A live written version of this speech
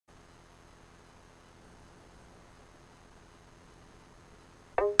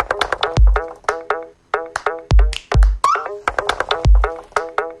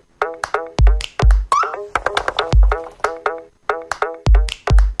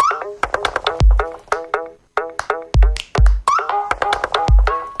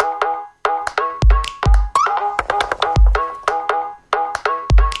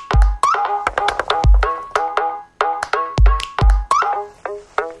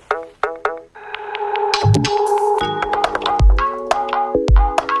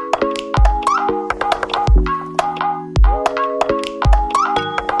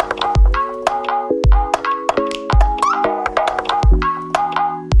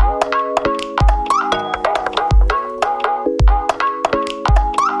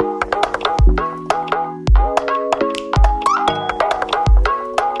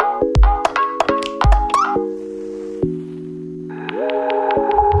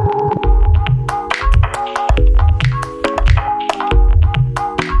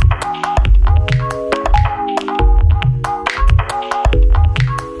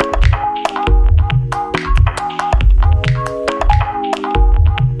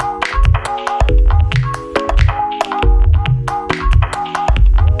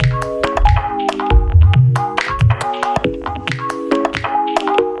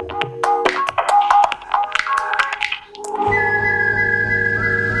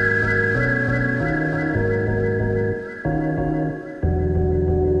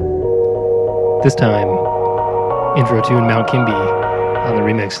This time, intro tune Mount Kimby on the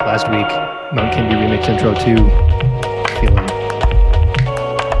remix last week. Mount Kimby remix intro 2. Feeling.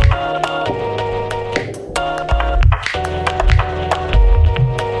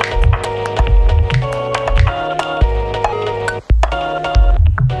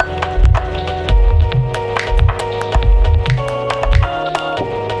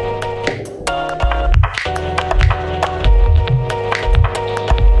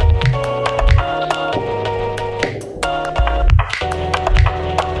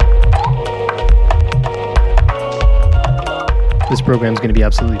 This program's going to be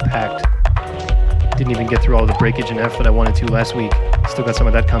absolutely packed. Didn't even get through all the breakage and F that I wanted to last week. Still got some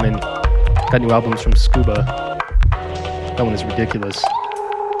of that coming. Got new albums from Scuba. That one is ridiculous.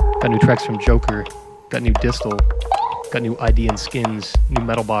 Got new tracks from Joker. Got new Distal. Got new ID and Skins. New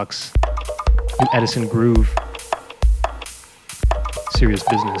Metal Box. New Edison Groove. Serious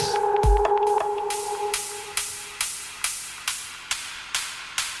business.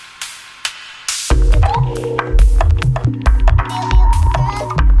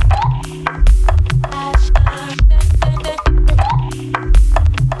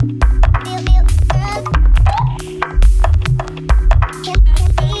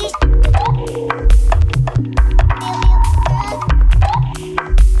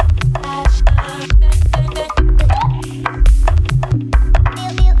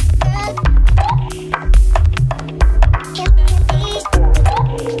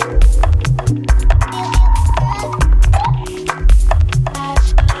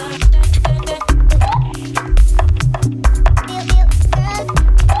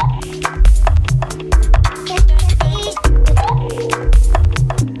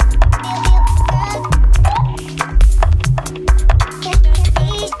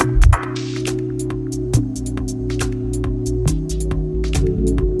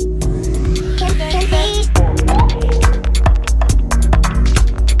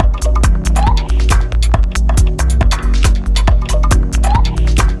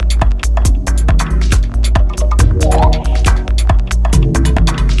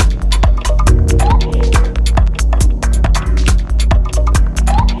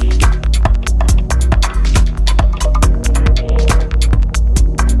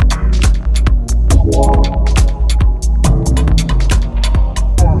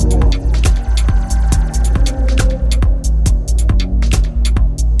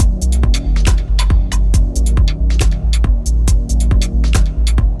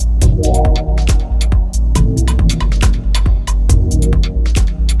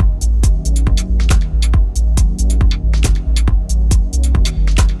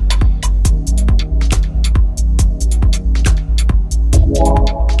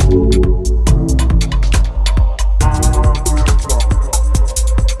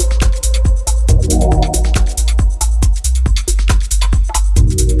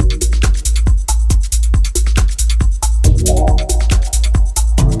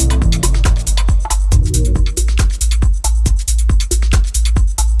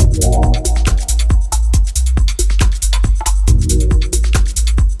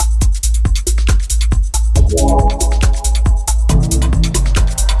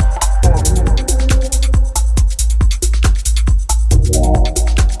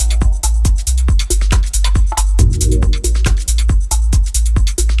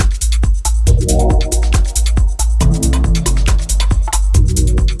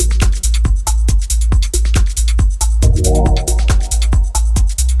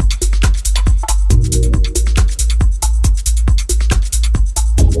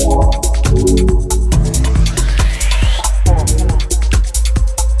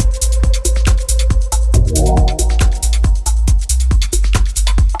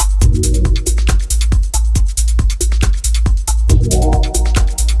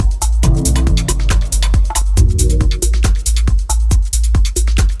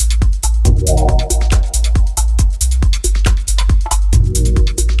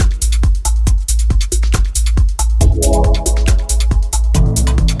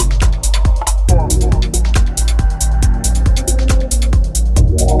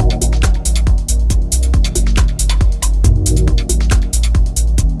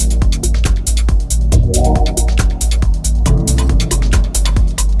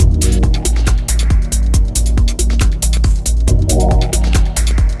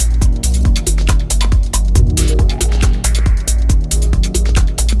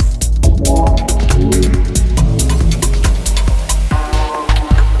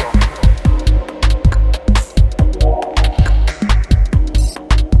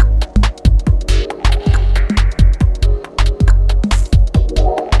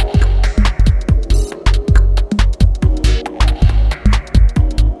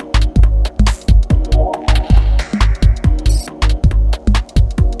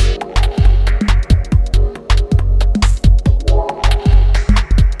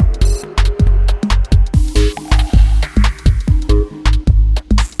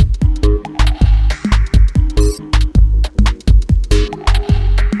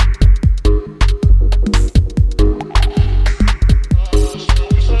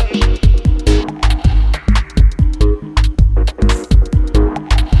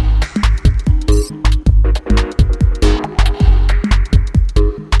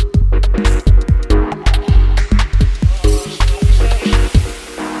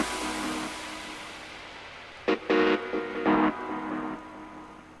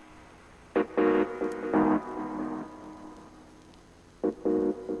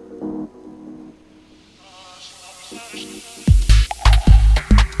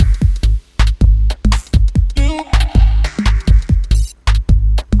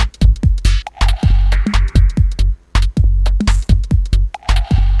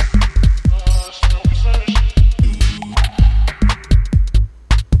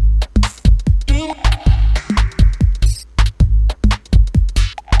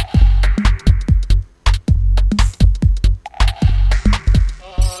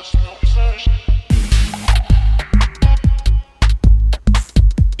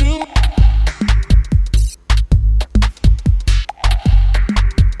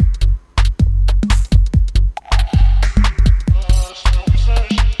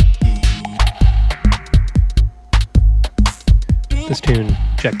 This tune,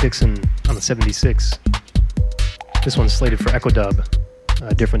 Jack Dixon on the 76. This one's slated for Echo Dub,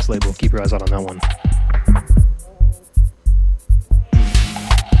 a difference label. Keep your eyes out on that one.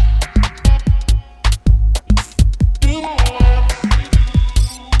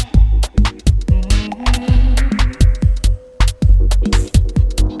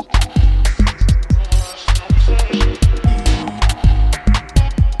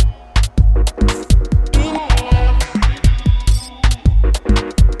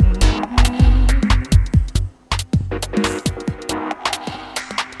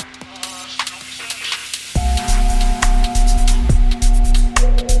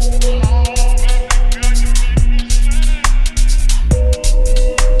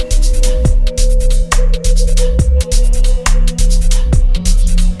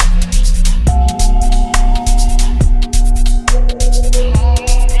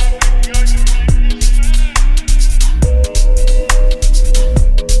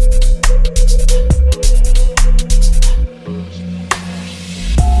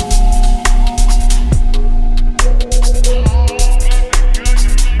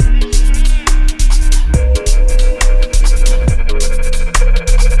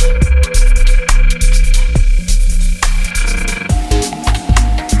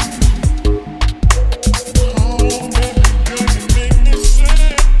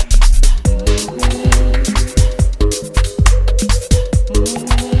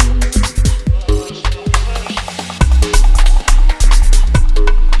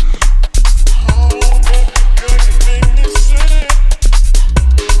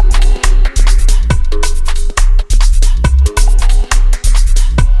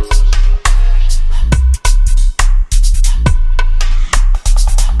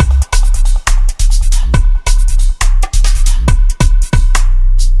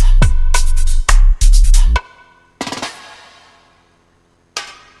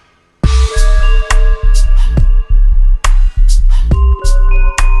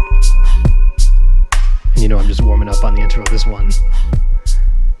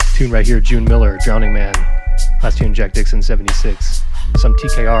 Right here, June Miller, Drowning Man. Last tune, Jack Dixon, 76. Some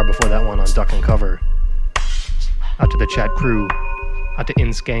TKR before that one on Duck and Cover. Out to the chat crew. Out to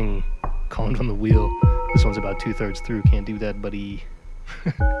Inskeng, calling from the wheel. This one's about 2/3 through. Can't do that, buddy.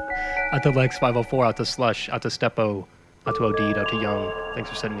 Out to Lex 504. Out to Slush. Out to Steppo. Out to Odeed. Out to Young. Thanks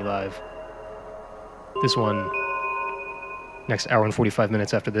for setting me live. This one, next hour and 45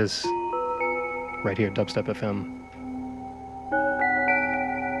 minutes after this. Right here, Dubstep FM.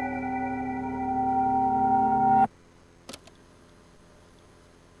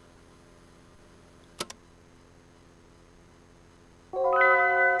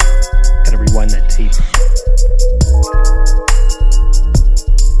 Rewind that tape.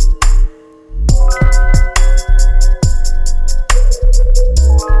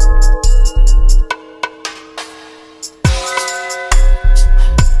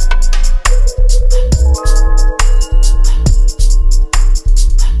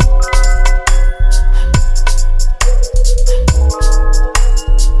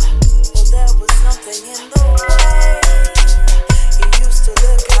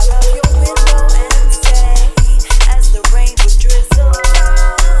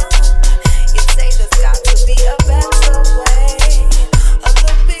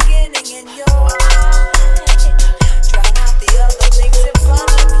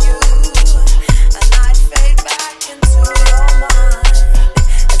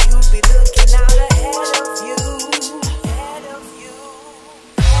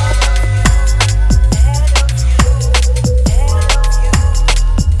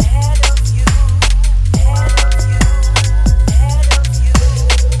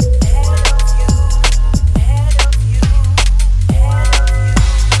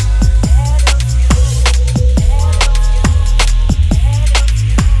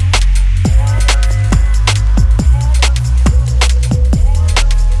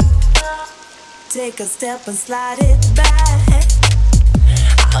 Take a step and slide it back.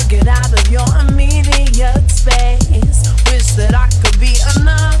 I'll get out of your immediate space. Wish that I could be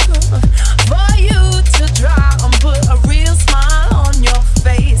enough for you to try and put a real smile on your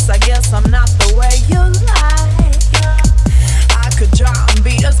face. I guess I'm not the way you like. I could try and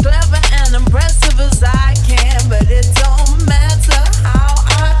be as clever and impressive as I can, but it don't matter how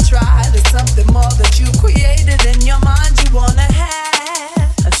I try. There's something more that you created in your mind you wanna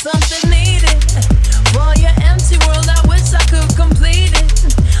have, and something needed for your empty world. I wish I could complete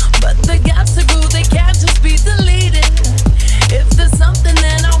it, but the gaps are good, they can't just be deleted. If there's something,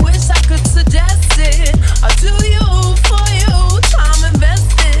 then I wish I could suggest it. I'll do you for you, time invested.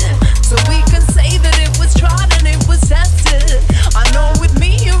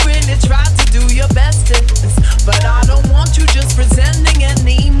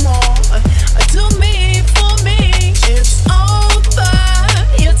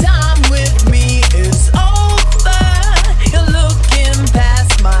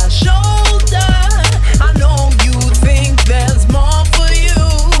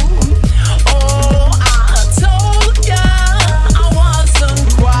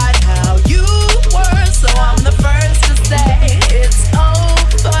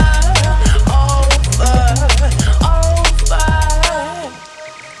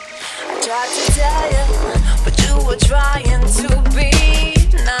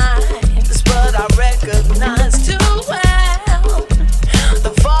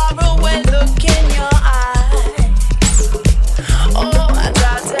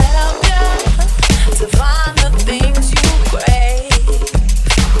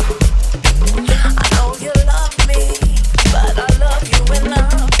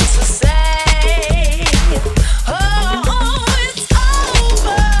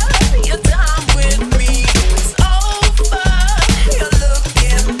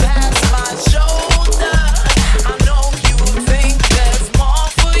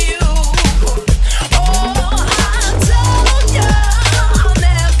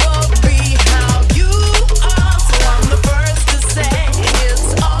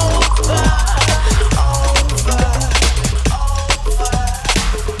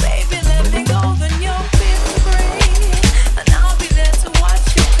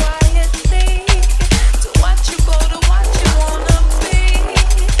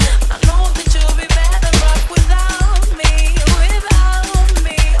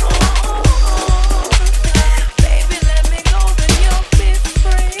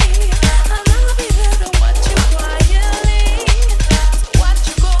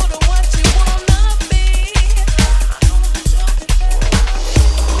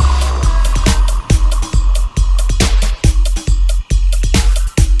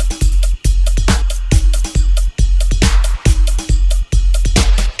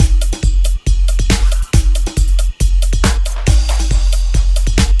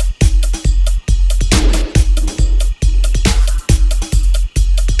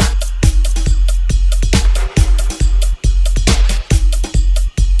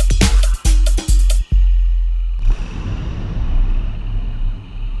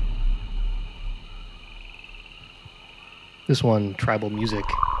 This one, Tribal Music,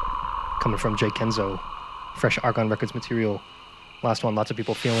 coming from Jay Kenzo. Fresh Argon Records material. Last one, lots of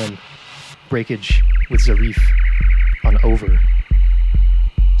people feeling. Breakage with Zarif on Over.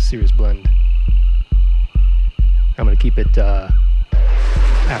 Serious blend. I'm going to keep it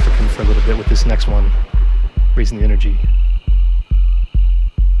African for a little bit with this next one. Raising the energy.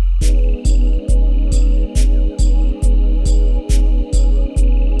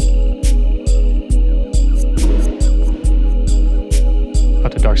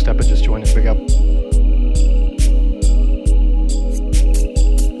 Out to Dark Steppin, just joining. Big up.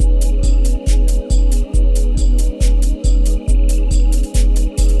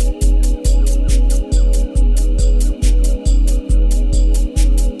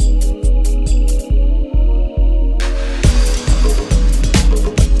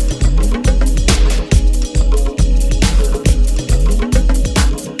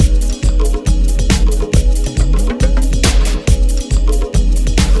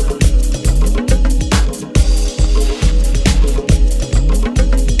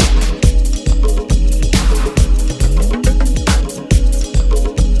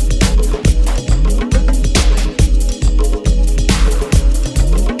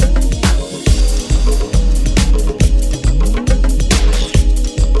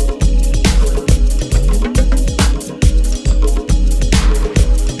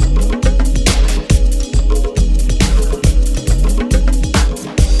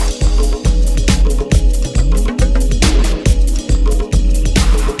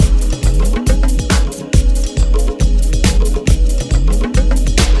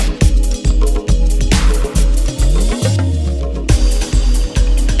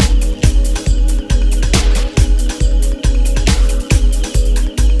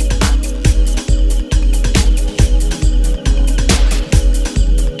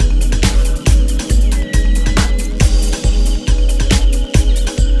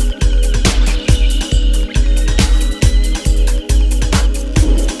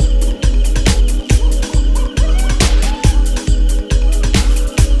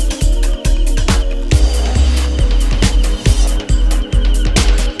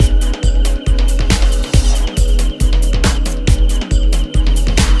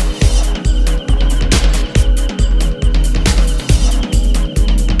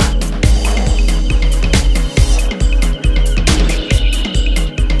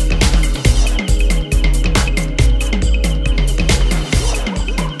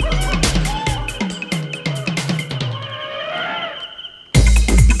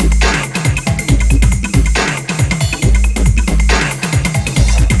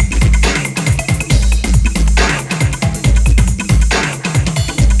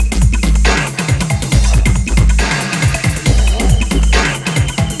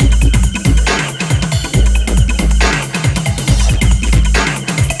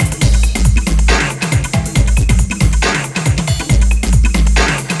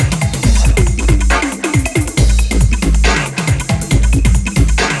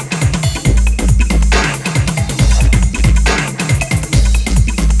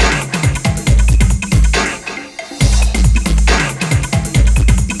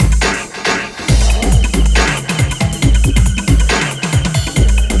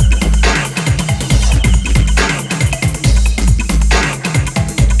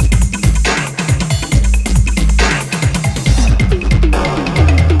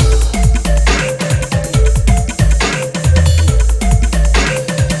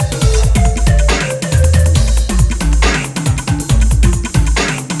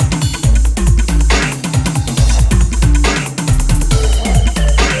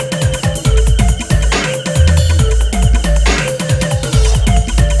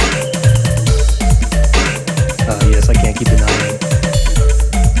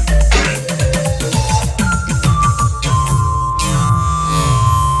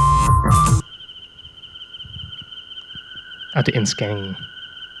 Out to Inskang.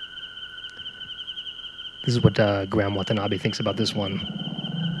 This is what Graham Watanabe thinks about this one.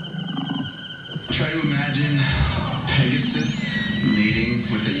 Try to imagine Pegasus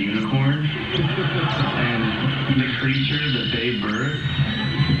mating with a unicorn, and the creature that they birth,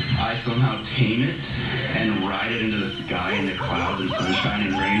 I somehow tame it and ride it into the sky in the clouds and sunshine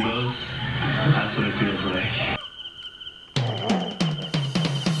and rainbows. That's what it feels like.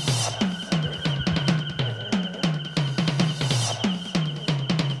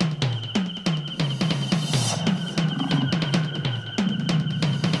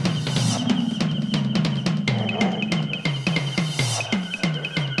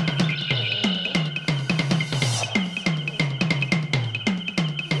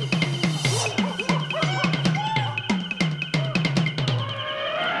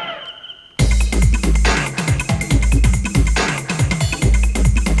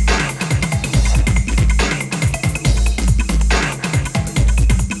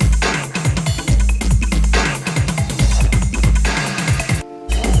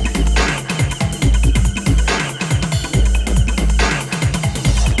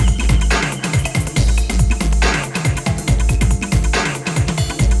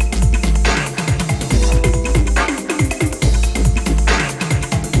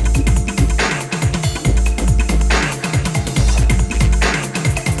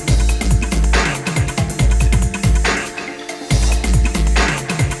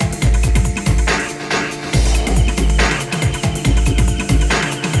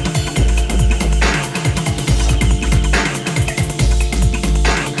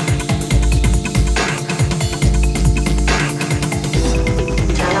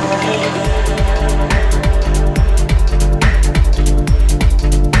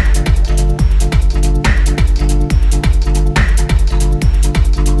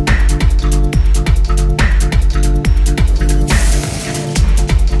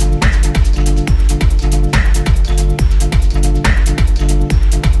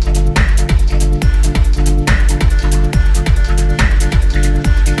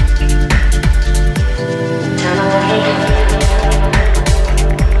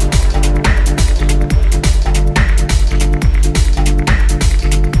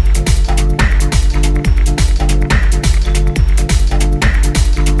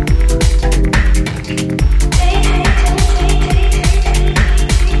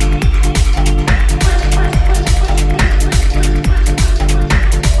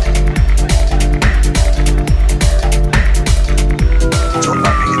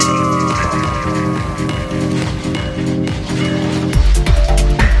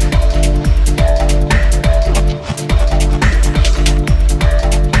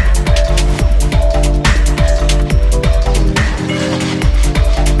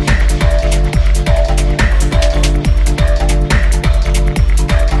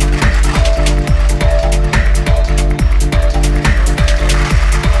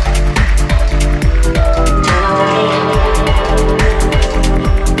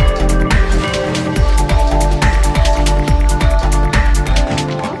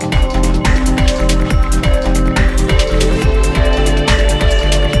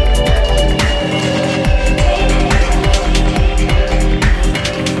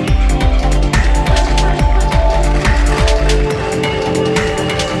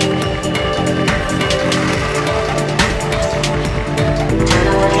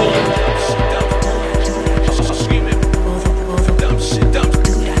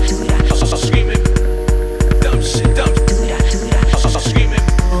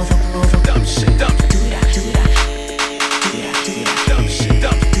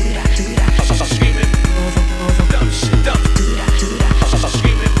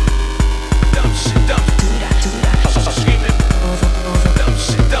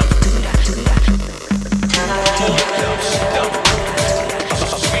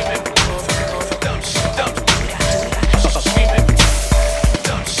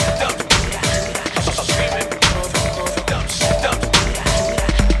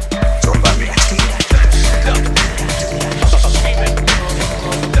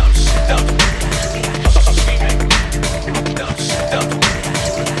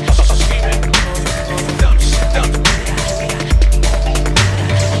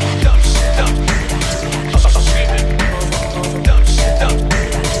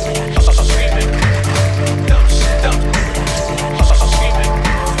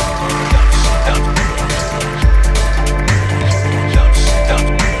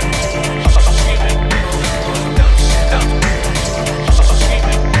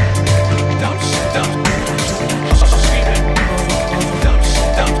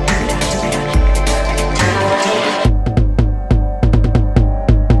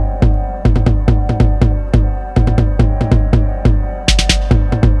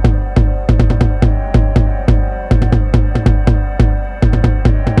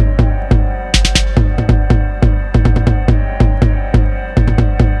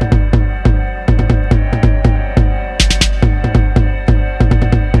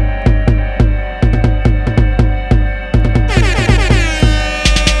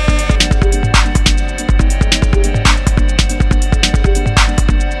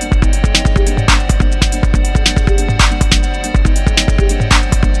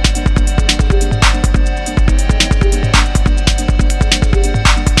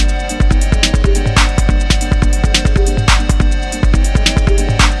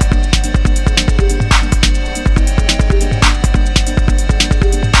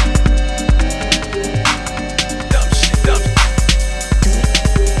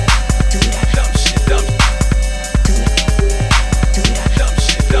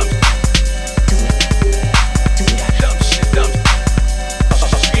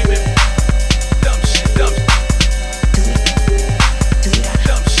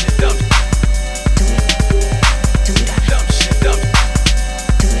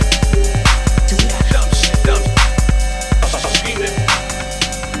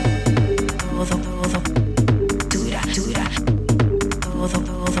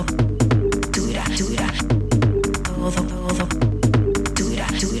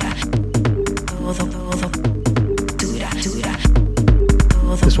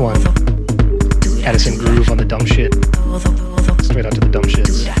 This one, Addison Groove on the dumb shit. Straight out to the dumb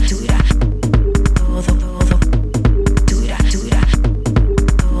shits.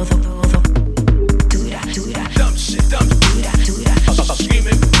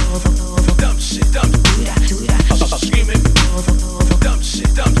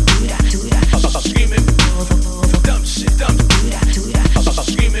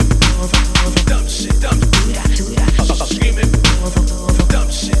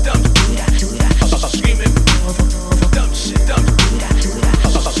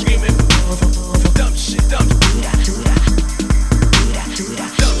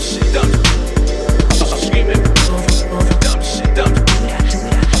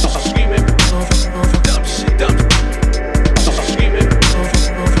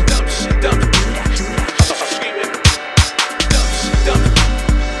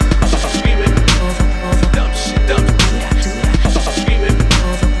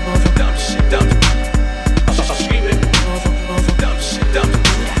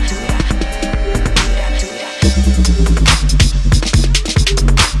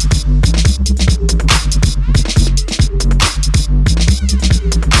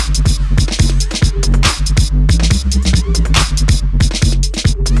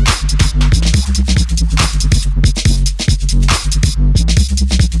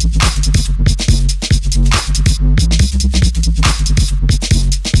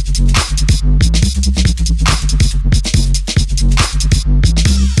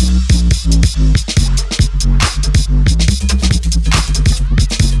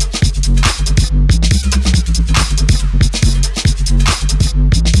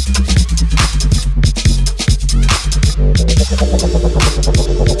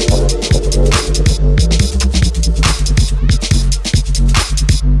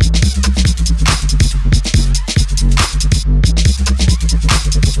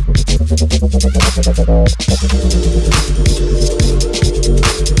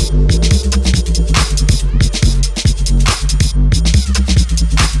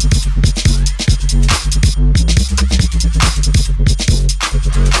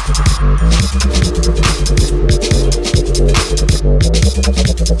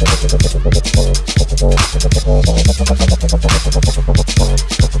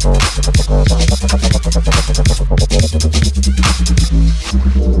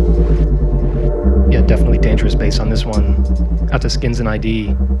 Yeah, definitely dangerous bass on this one. Out to Skins and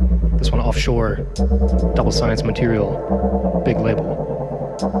ID. This one offshore. Double Science Material. Big label.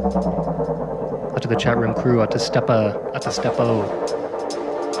 Out to the chat room crew. Out to Steppa. Out to Steppo.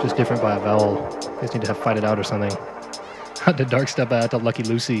 Just different by a vowel. You guys need to have fight it out or something. Out to Dark Steppa. Out to Lucky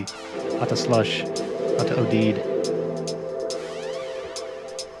Lucy. Out to Slush. Out to Odeed.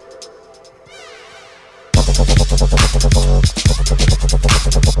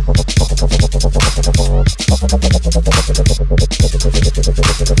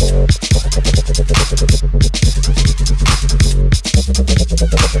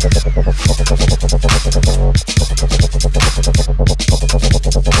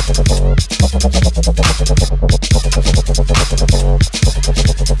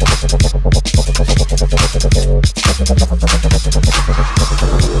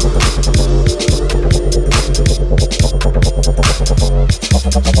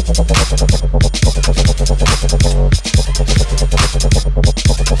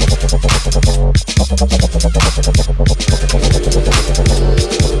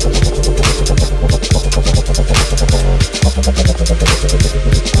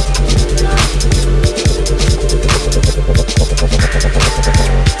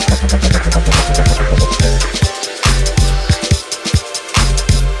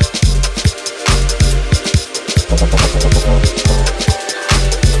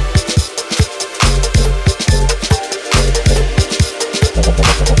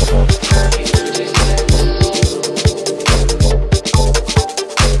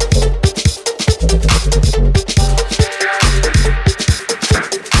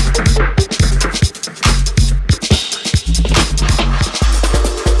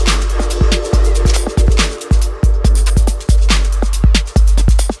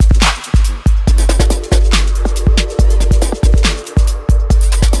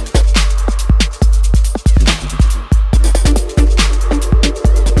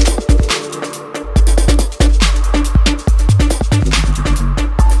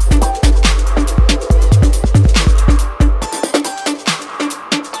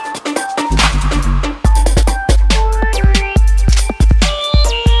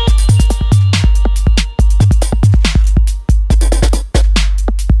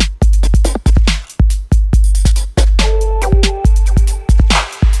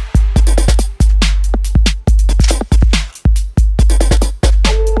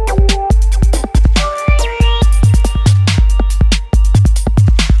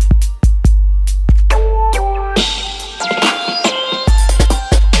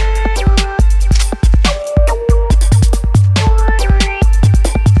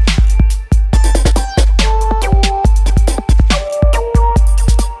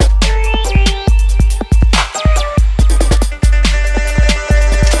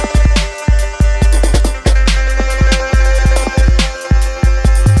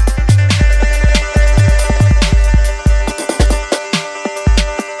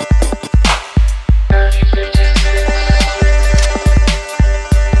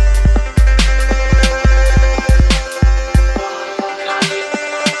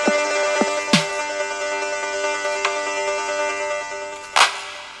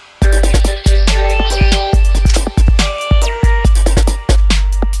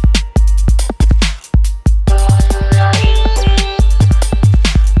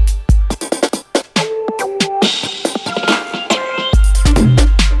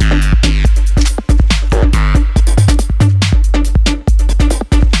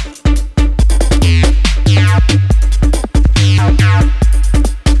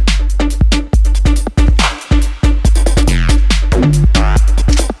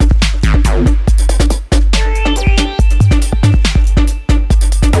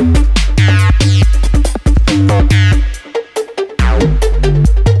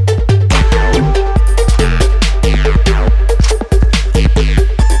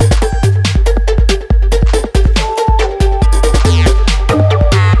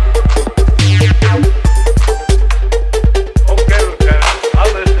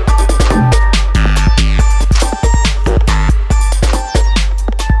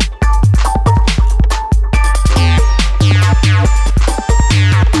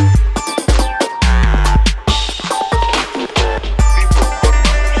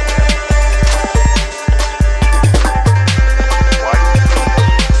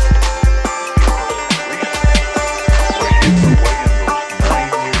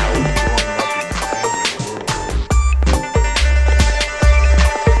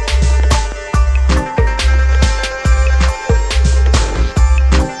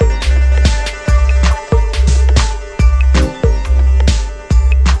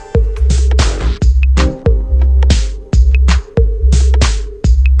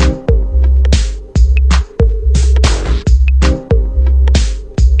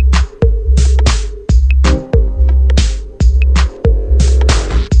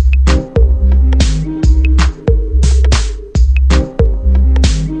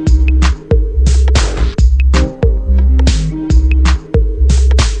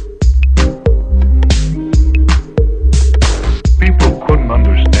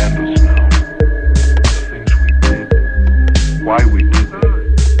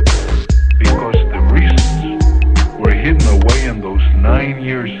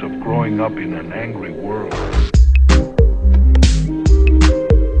 up in an angry world.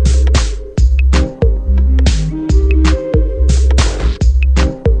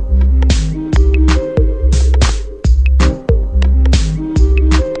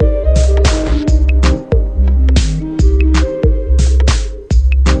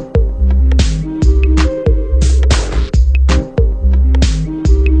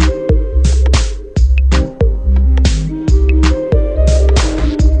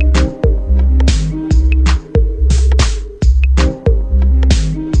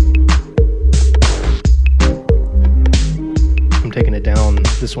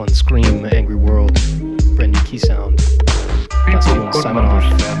 This one, Scream, Angry World, brand new key sound. Last one, Simon Off,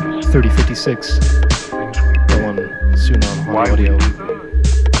 3056. That one, soon on Hard Audio.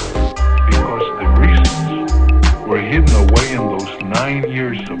 Because the reasons were hidden away in those 9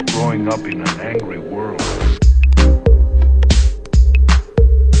 years of growing up in an angry world.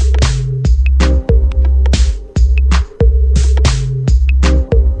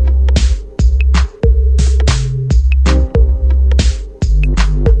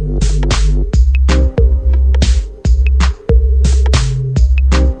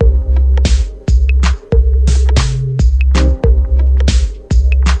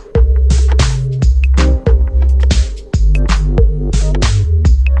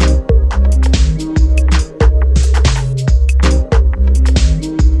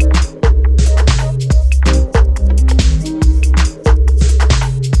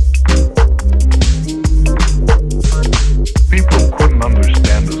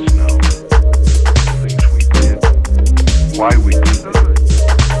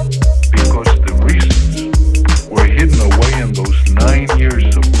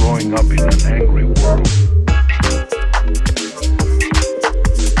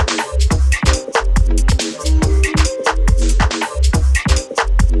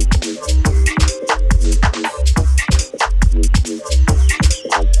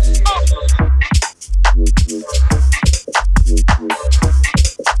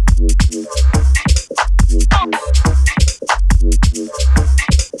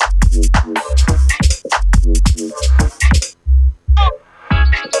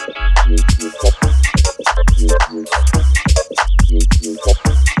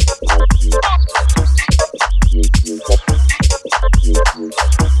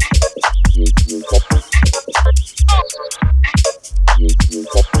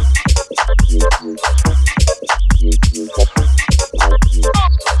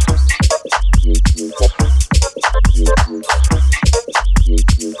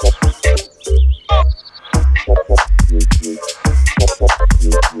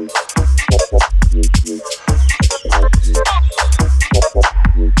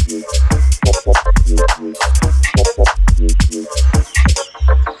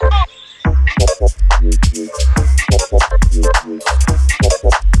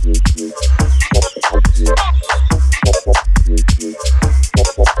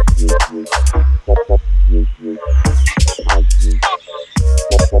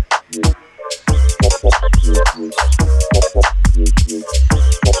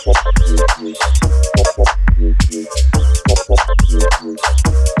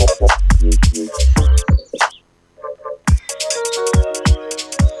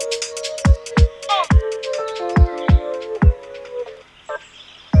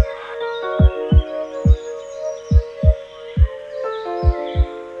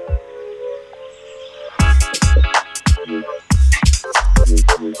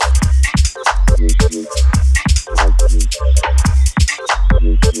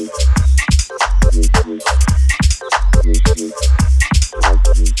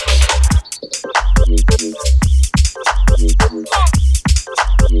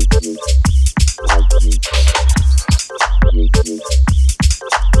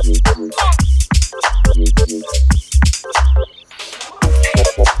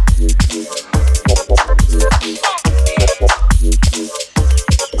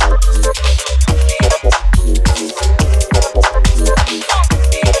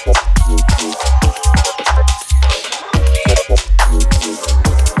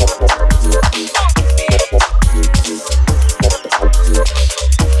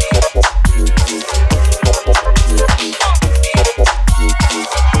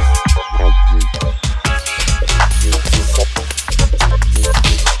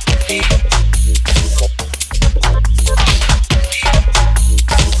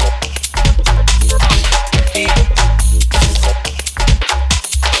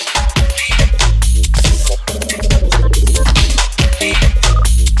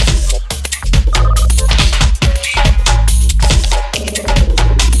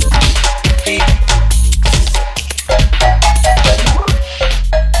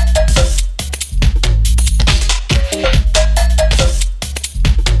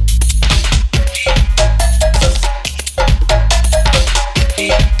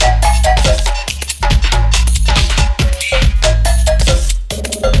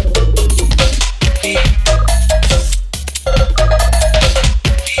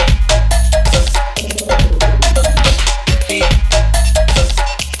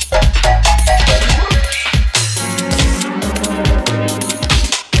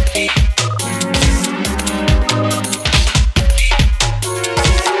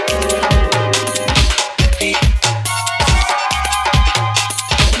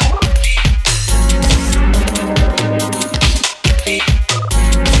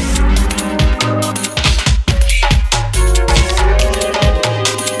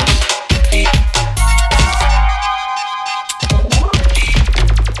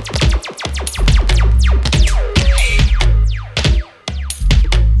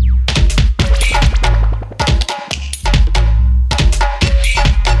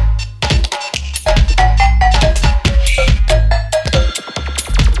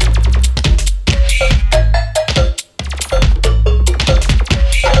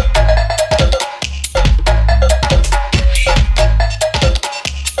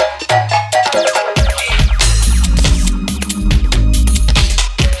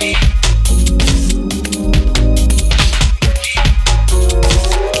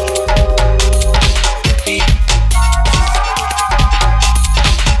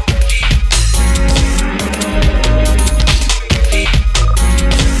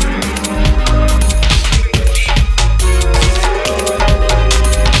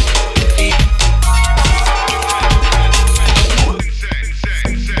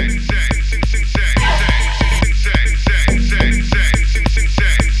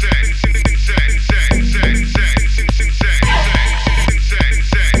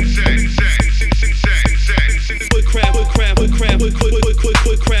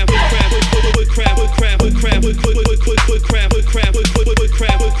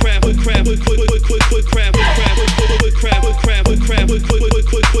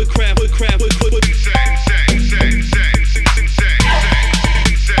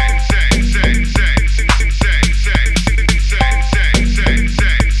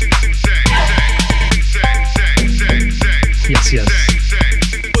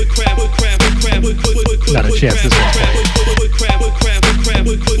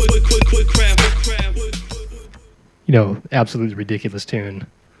 You know, absolutely ridiculous tune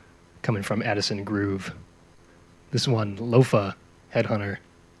coming from Addison Groove. This one, Lofa Headhunter,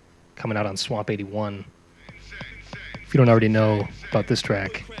 coming out on Swamp 81. If you don't already know about this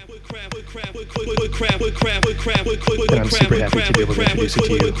track, then I'm super happy to be able to introduce it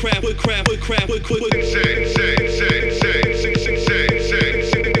to you.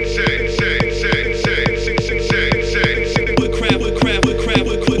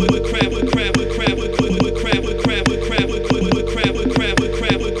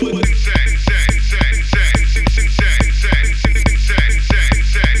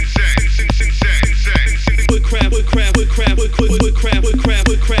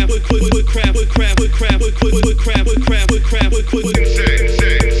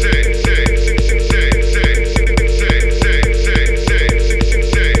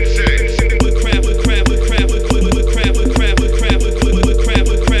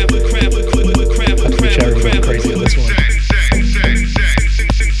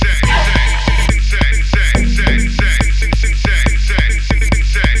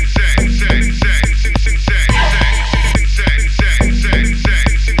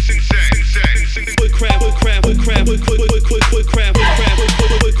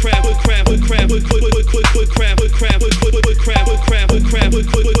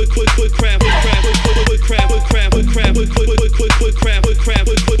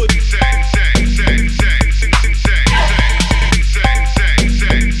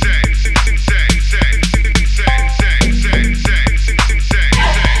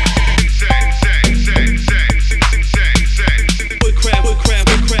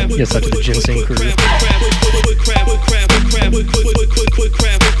 Yes, out to the Ginseng crew.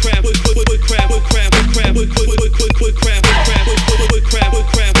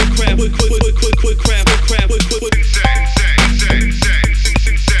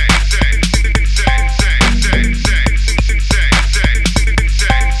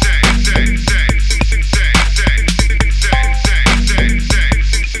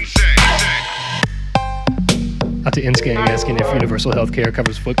 Out to Insgang asking if universal healthcare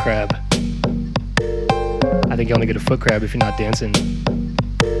covers foot crab. I think you only get a foot crab if you're not dancing.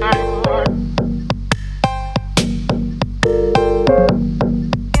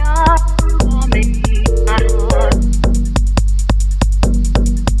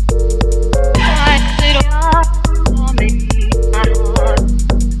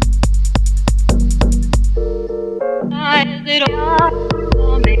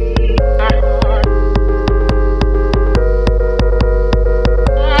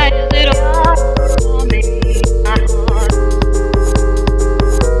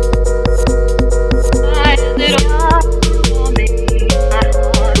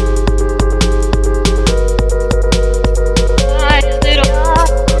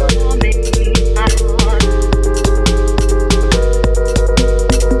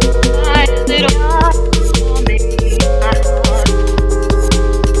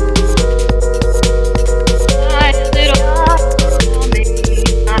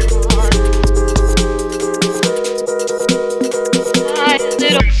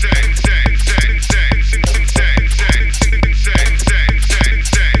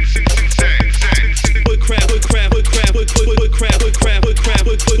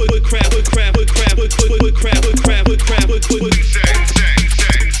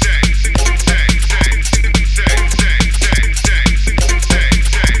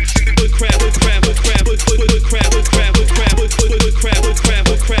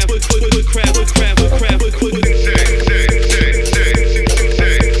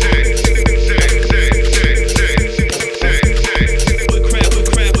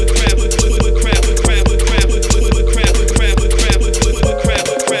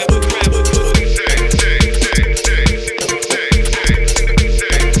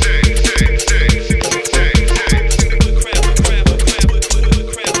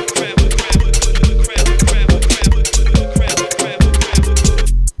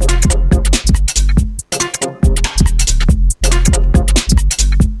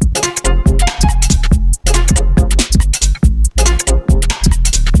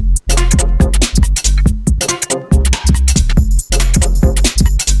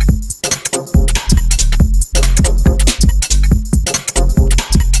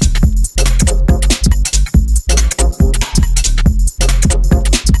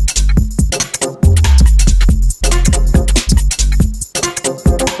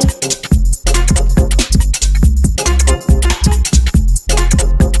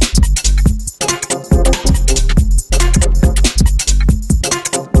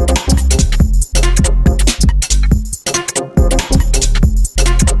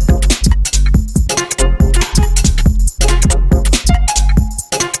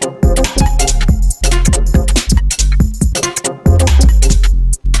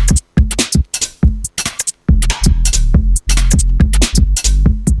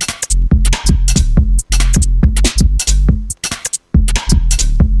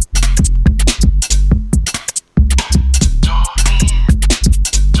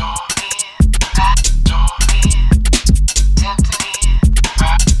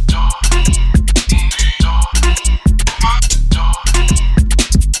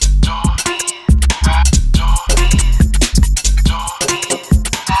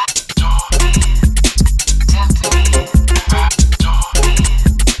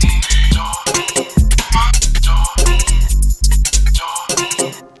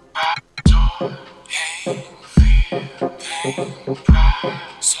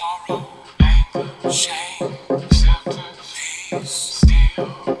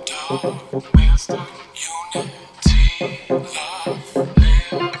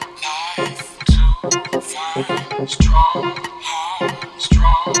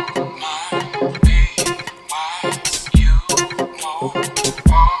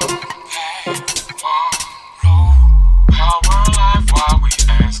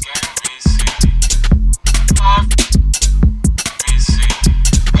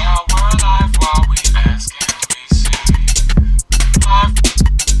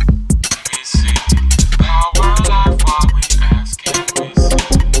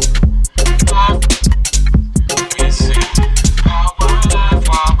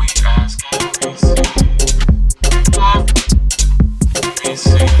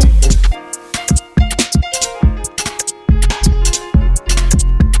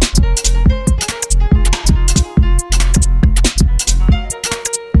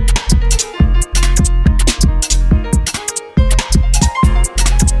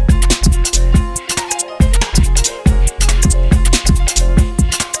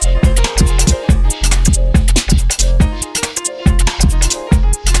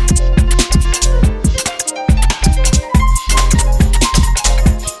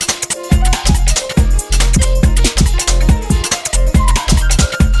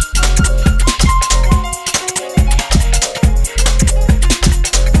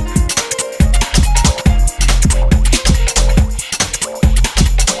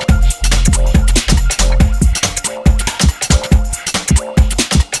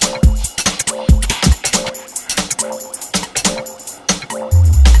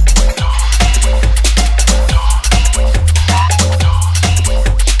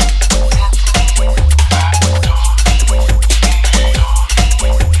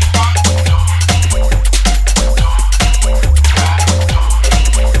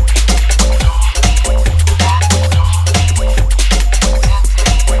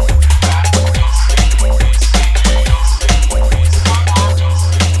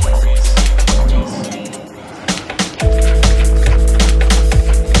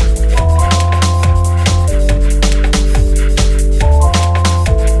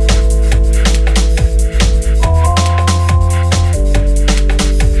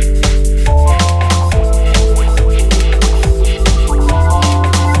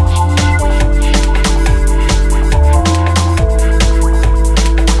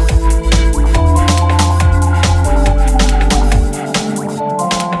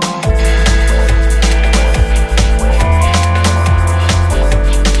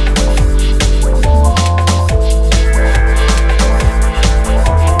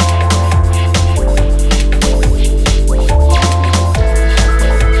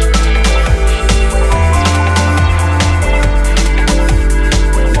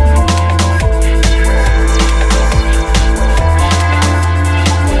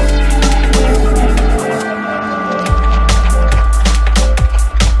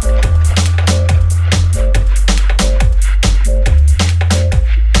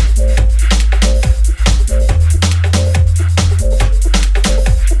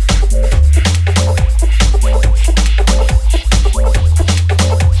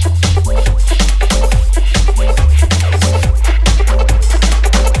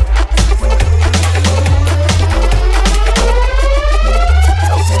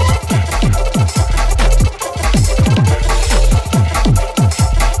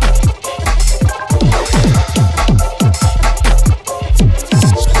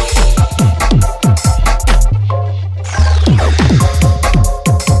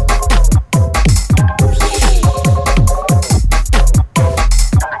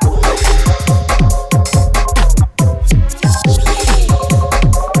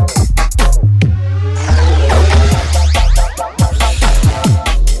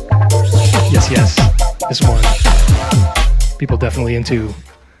 People definitely into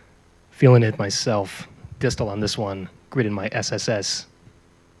feeling it myself. Distal on this one, gridding my SSS.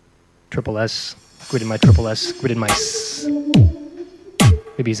 Triple S, gridding my triple S, gridding my S.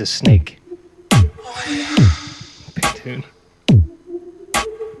 Maybe he's a snake. Big tune.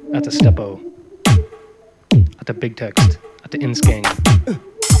 That's a Steppo. Out to Big Text. Out to Insgang.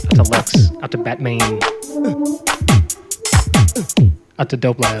 Out to Lex. Out to Batman. Out to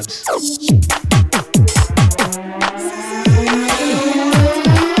Dope Labs.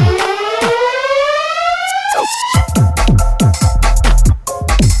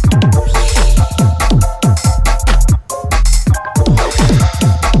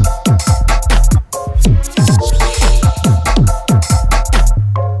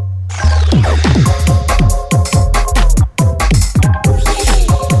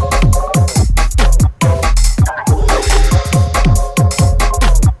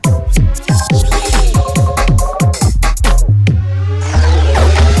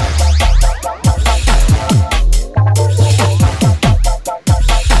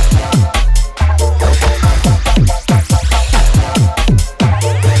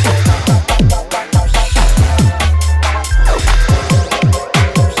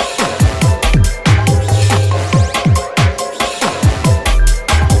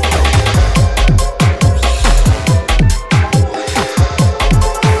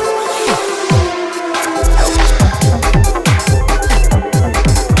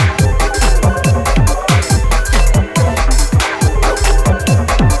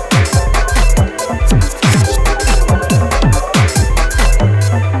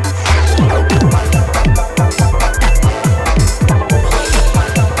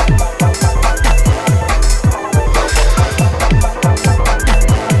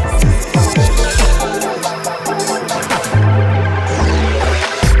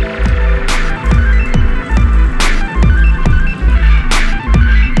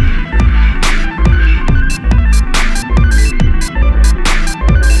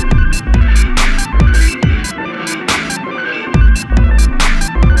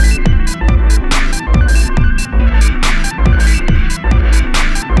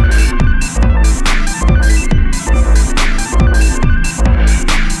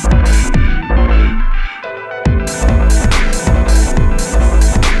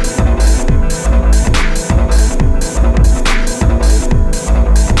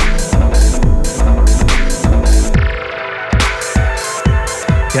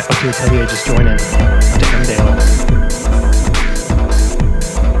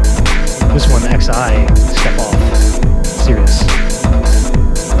 sigh, step off. Serious.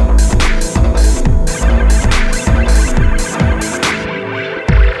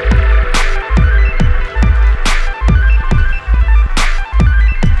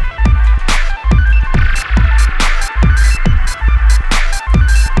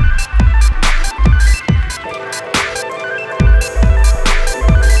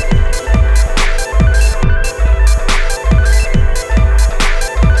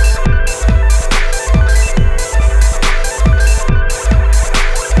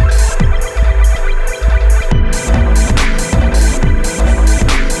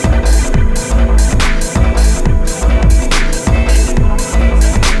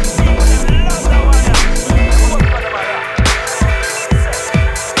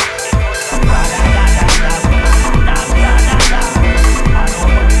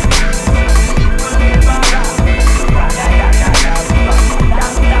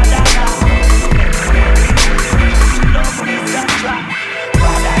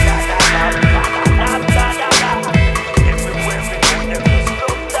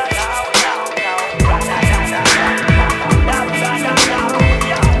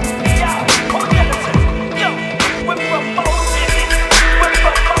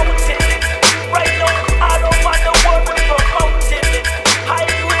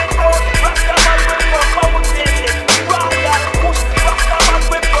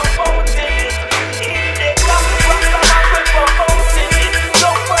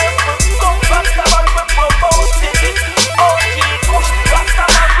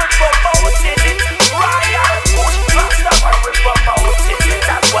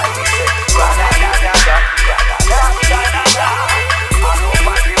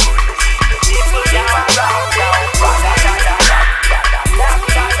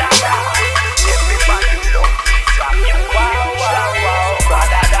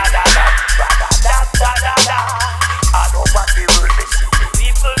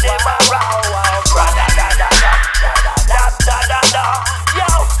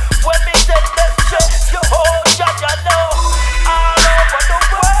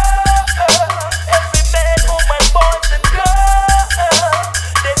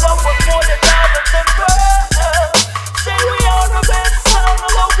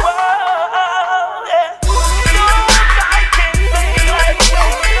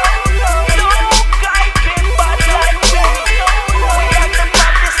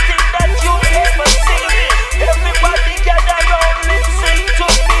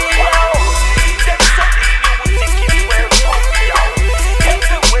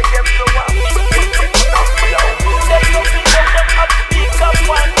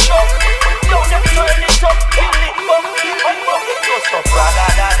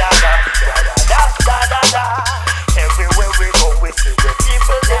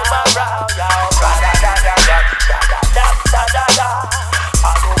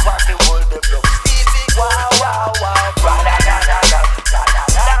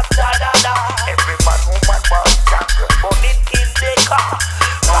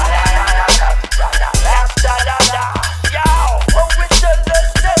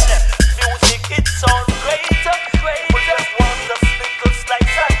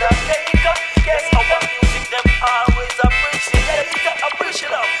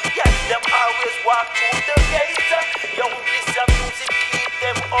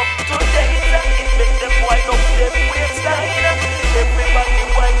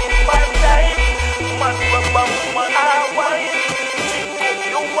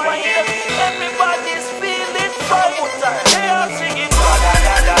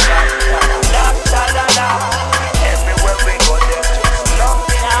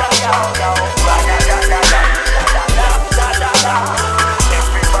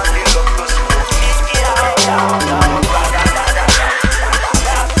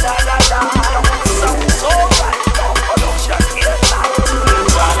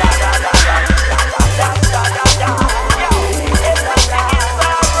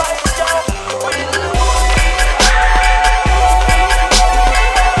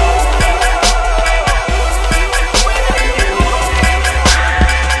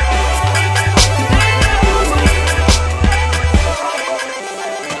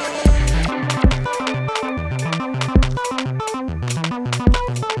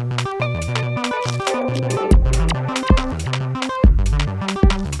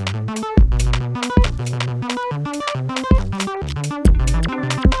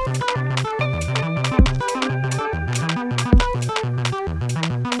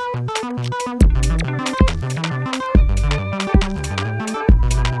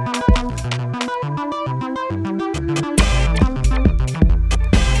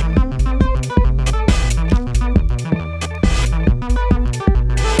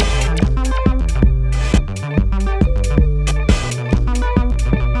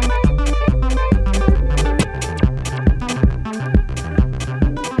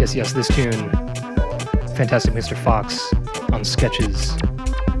 Yes, this tune, Fantastic Mr. Fox on Sketches.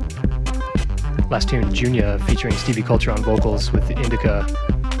 Last tune, Junia, featuring Stevie Culture on vocals with Indica,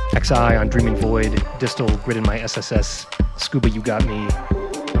 XI on Dreaming Void, Distal, Grid in My SSS, Scuba You Got Me,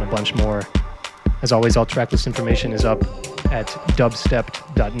 and a bunch more. As always, all tracklist information is up at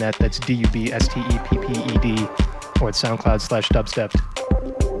dubstep.net, that's DUBSTEPPED, or at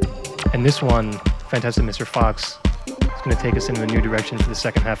SoundCloud/dubstep. And this one, Fantastic Mr. Fox, is going to take us into a new direction for the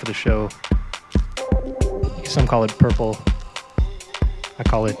second half of the show. Some call it purple. I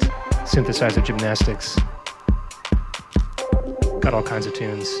call it synthesizer gymnastics. Got all kinds of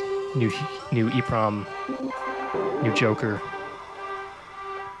tunes. New EPROM, new Joker.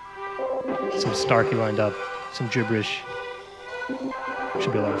 Some Starkey lined up, some gibberish.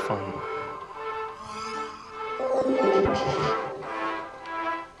 Should be a lot of fun.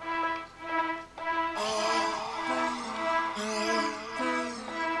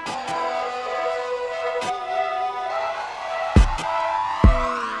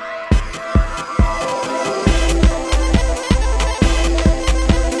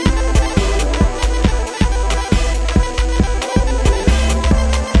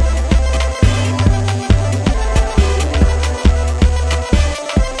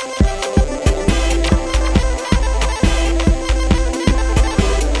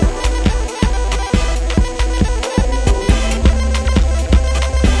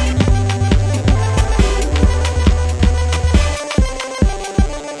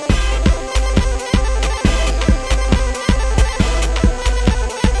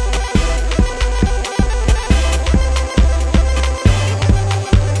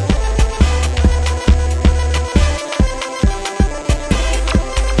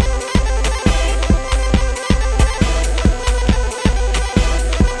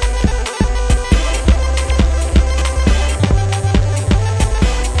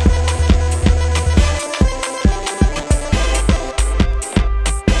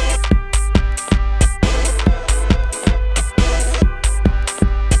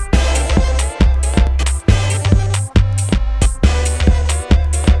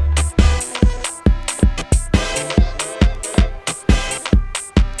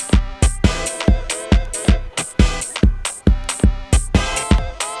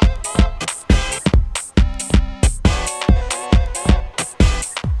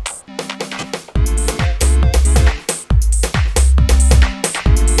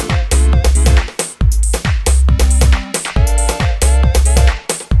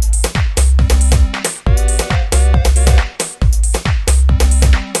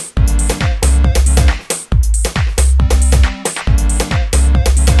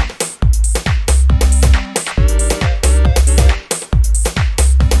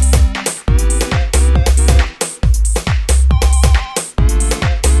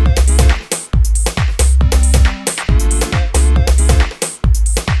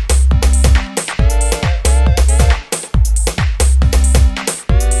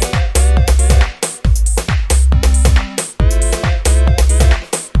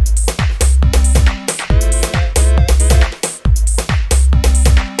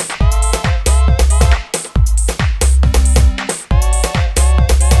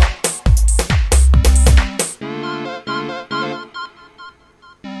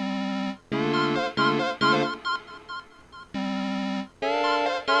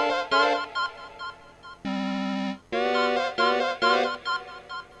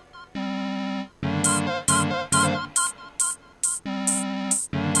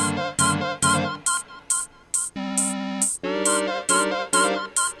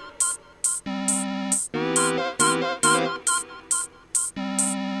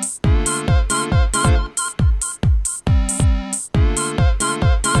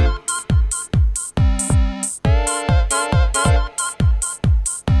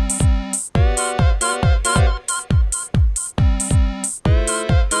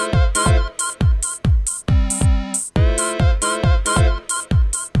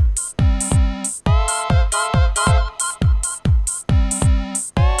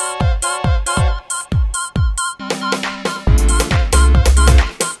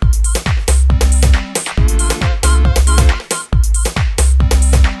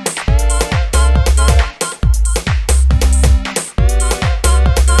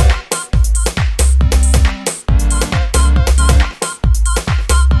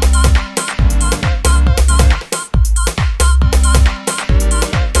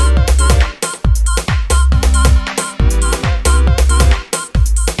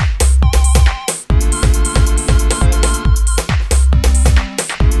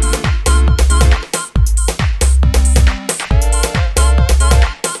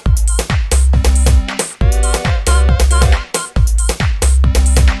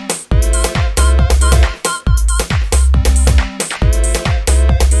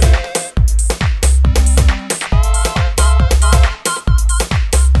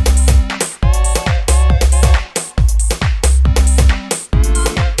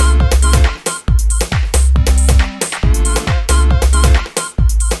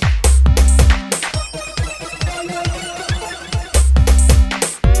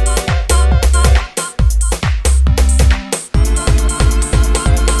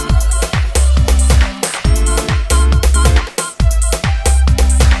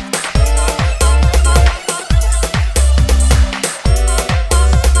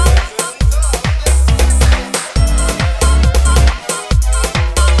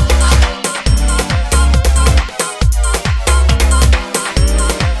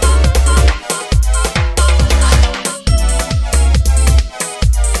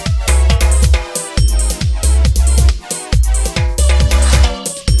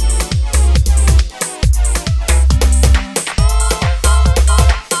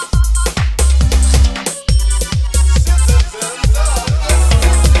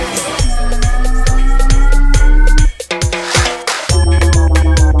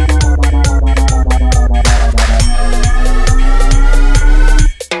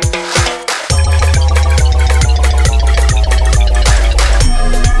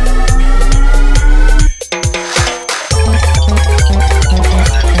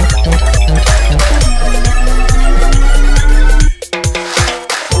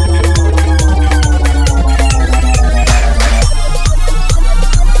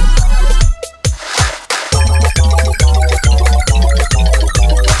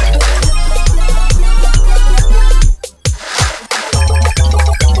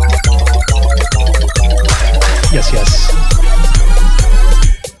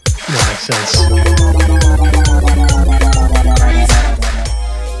 sense.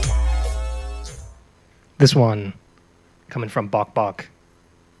 This one coming from Bok Bok,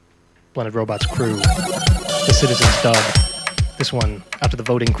 Blended Robots crew, the Citizens dub. This one out to the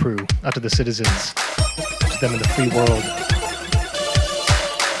voting crew, out to the citizens, to them in the free world.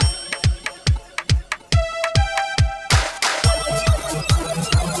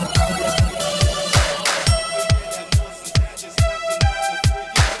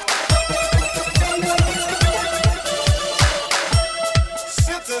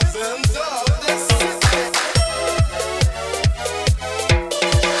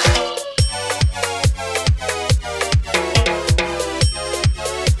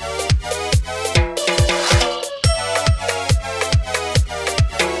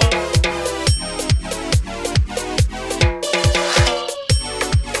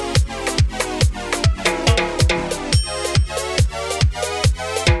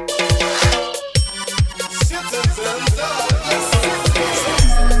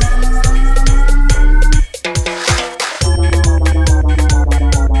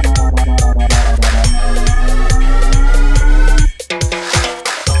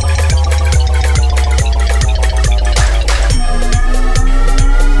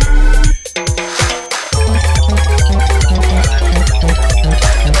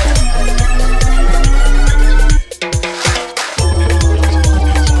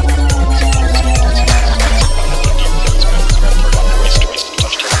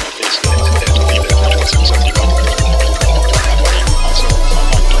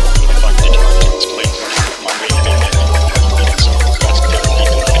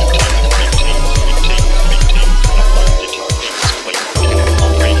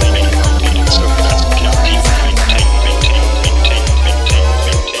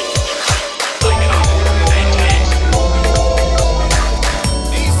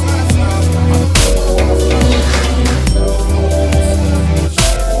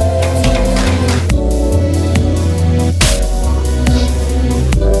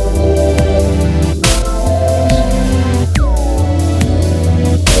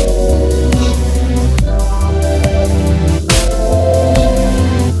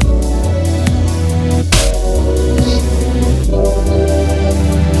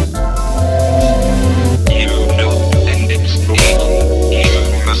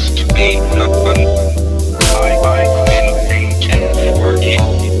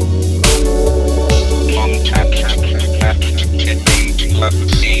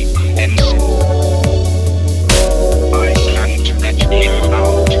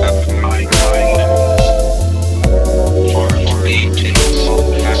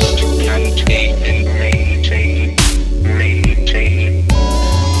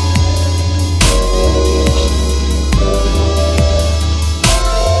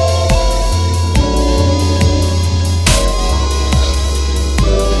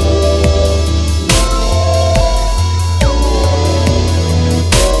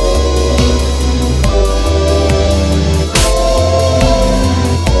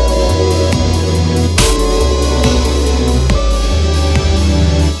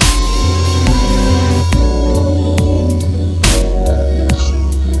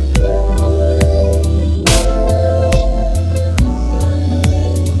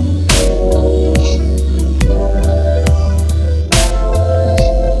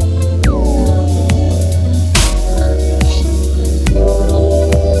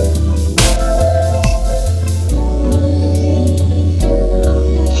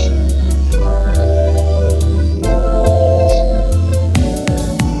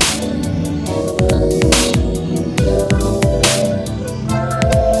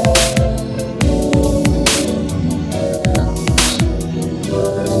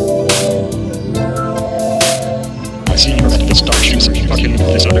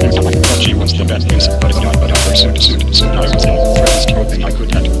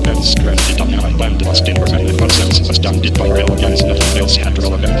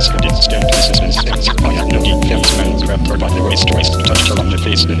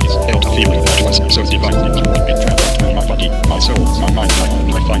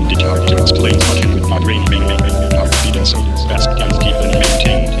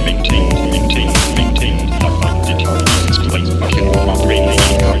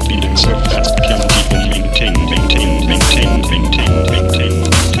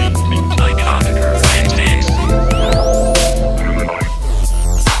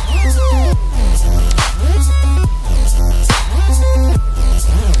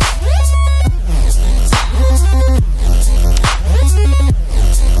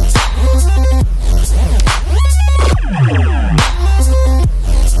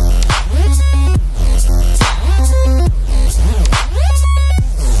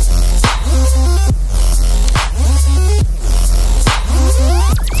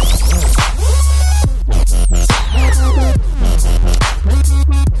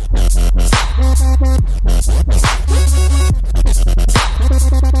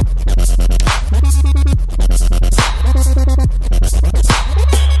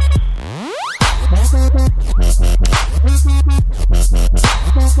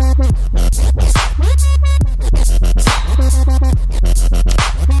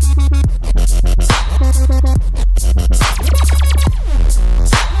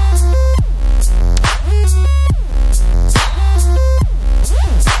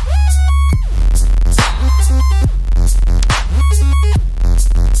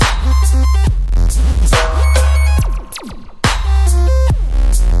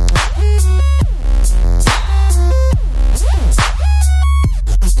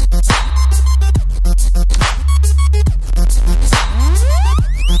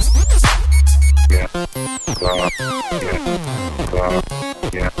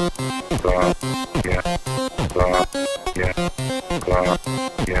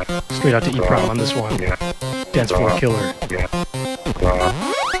 Straight out to EEPROM on this one. Dance floor killer.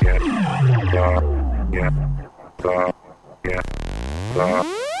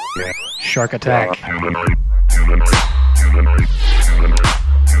 Shark Attack.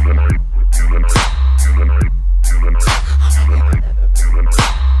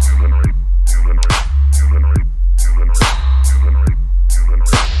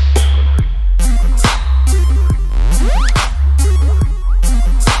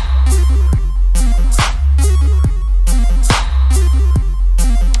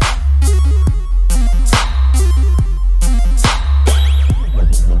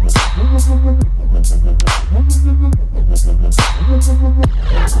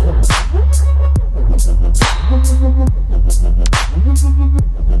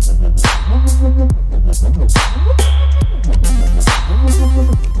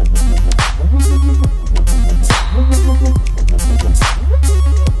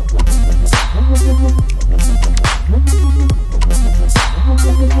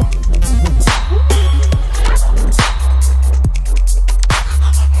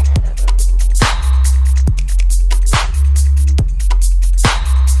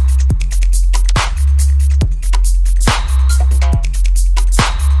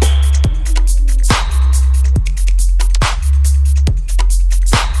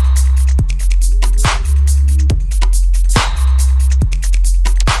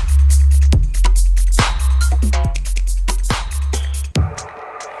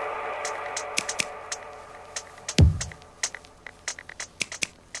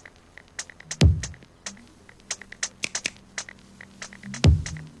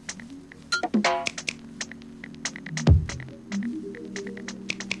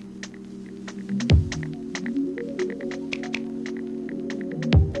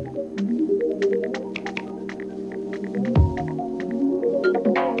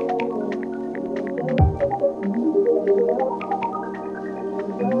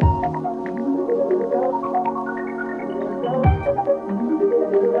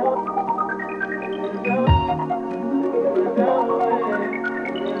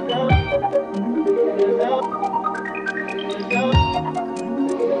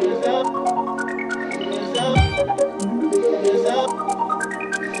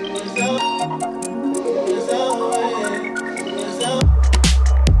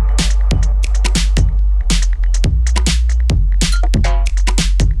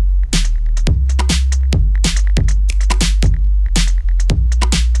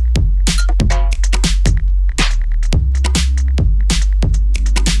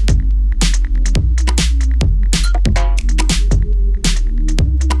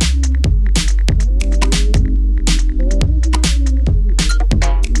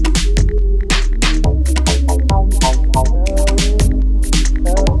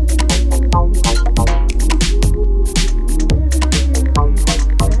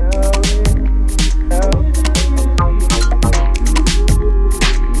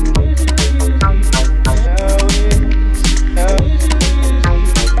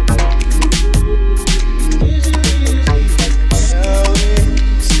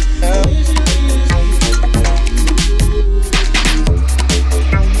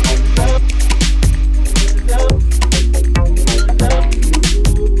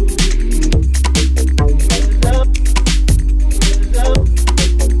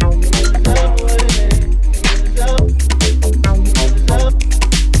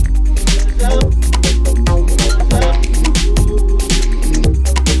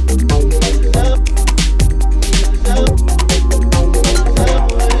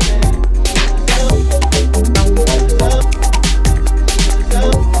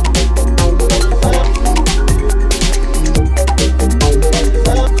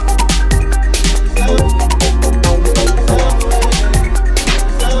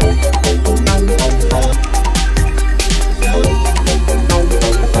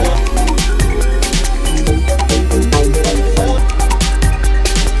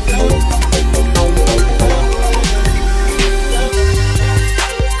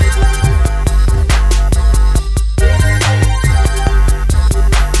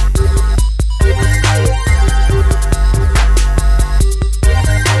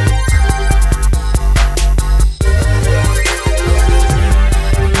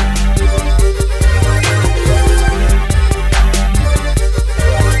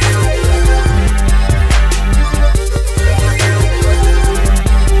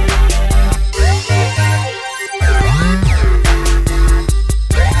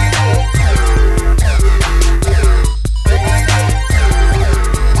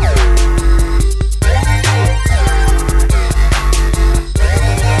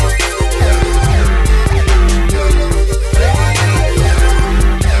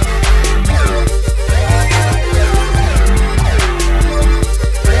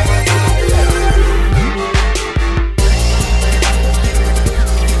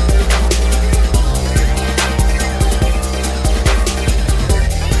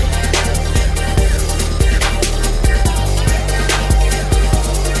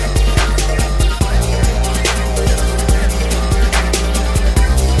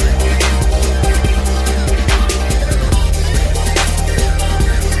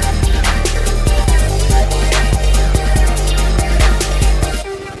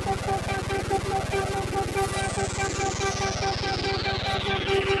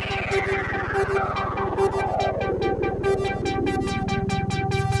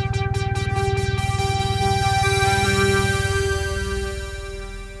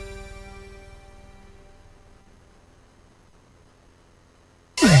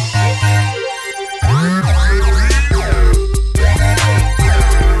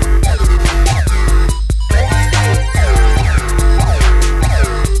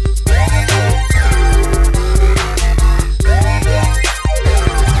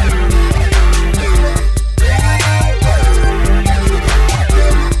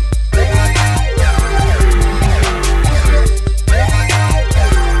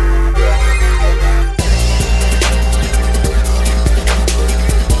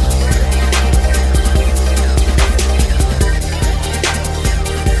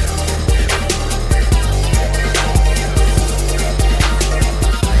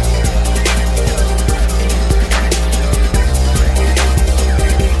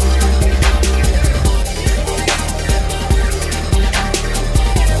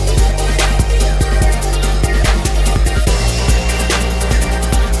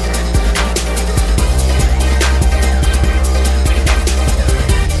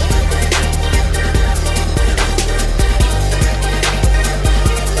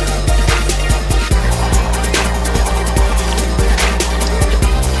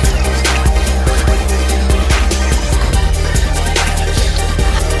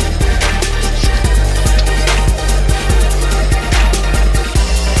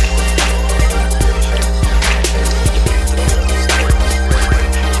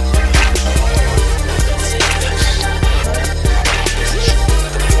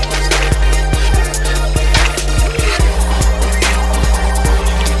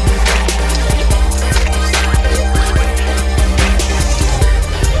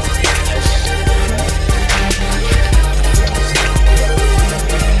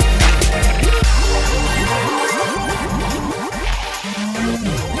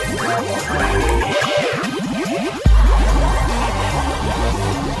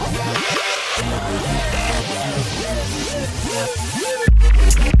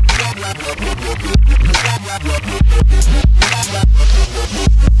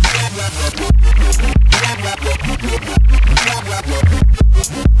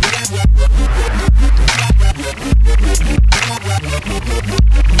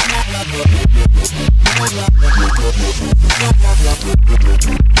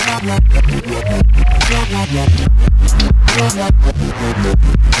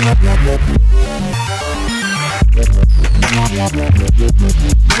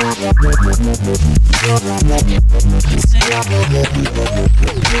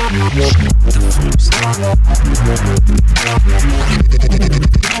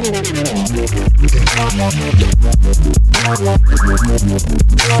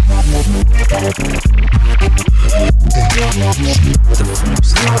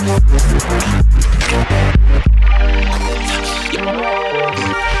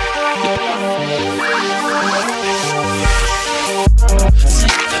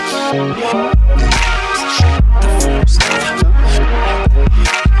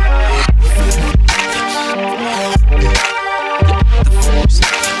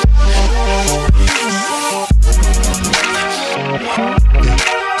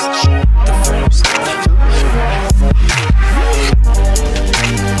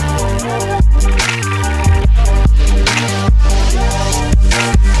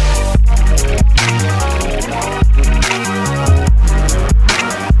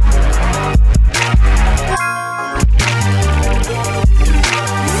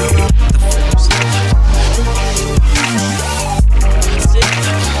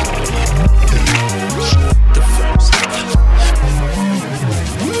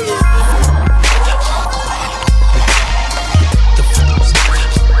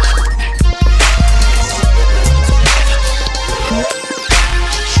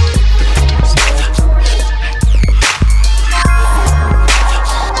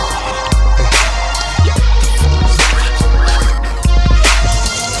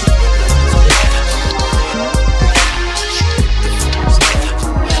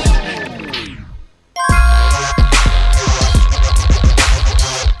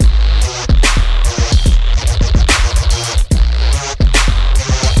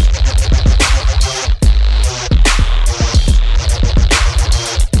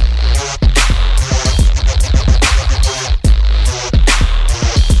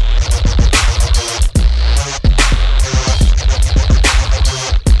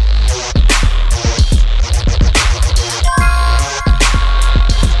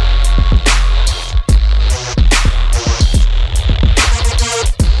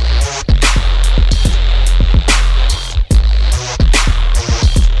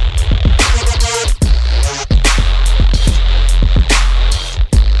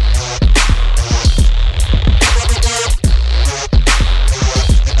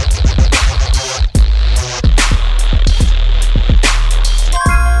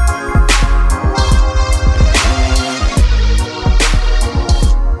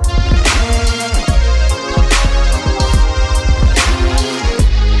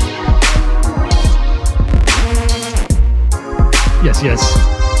 Yes.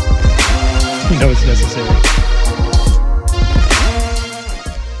 You know it's necessary.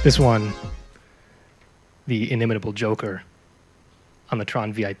 This one, the inimitable Joker on the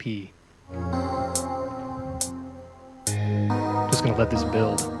Tron VIP. Just gonna let this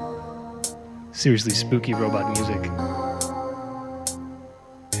build. Seriously spooky robot music.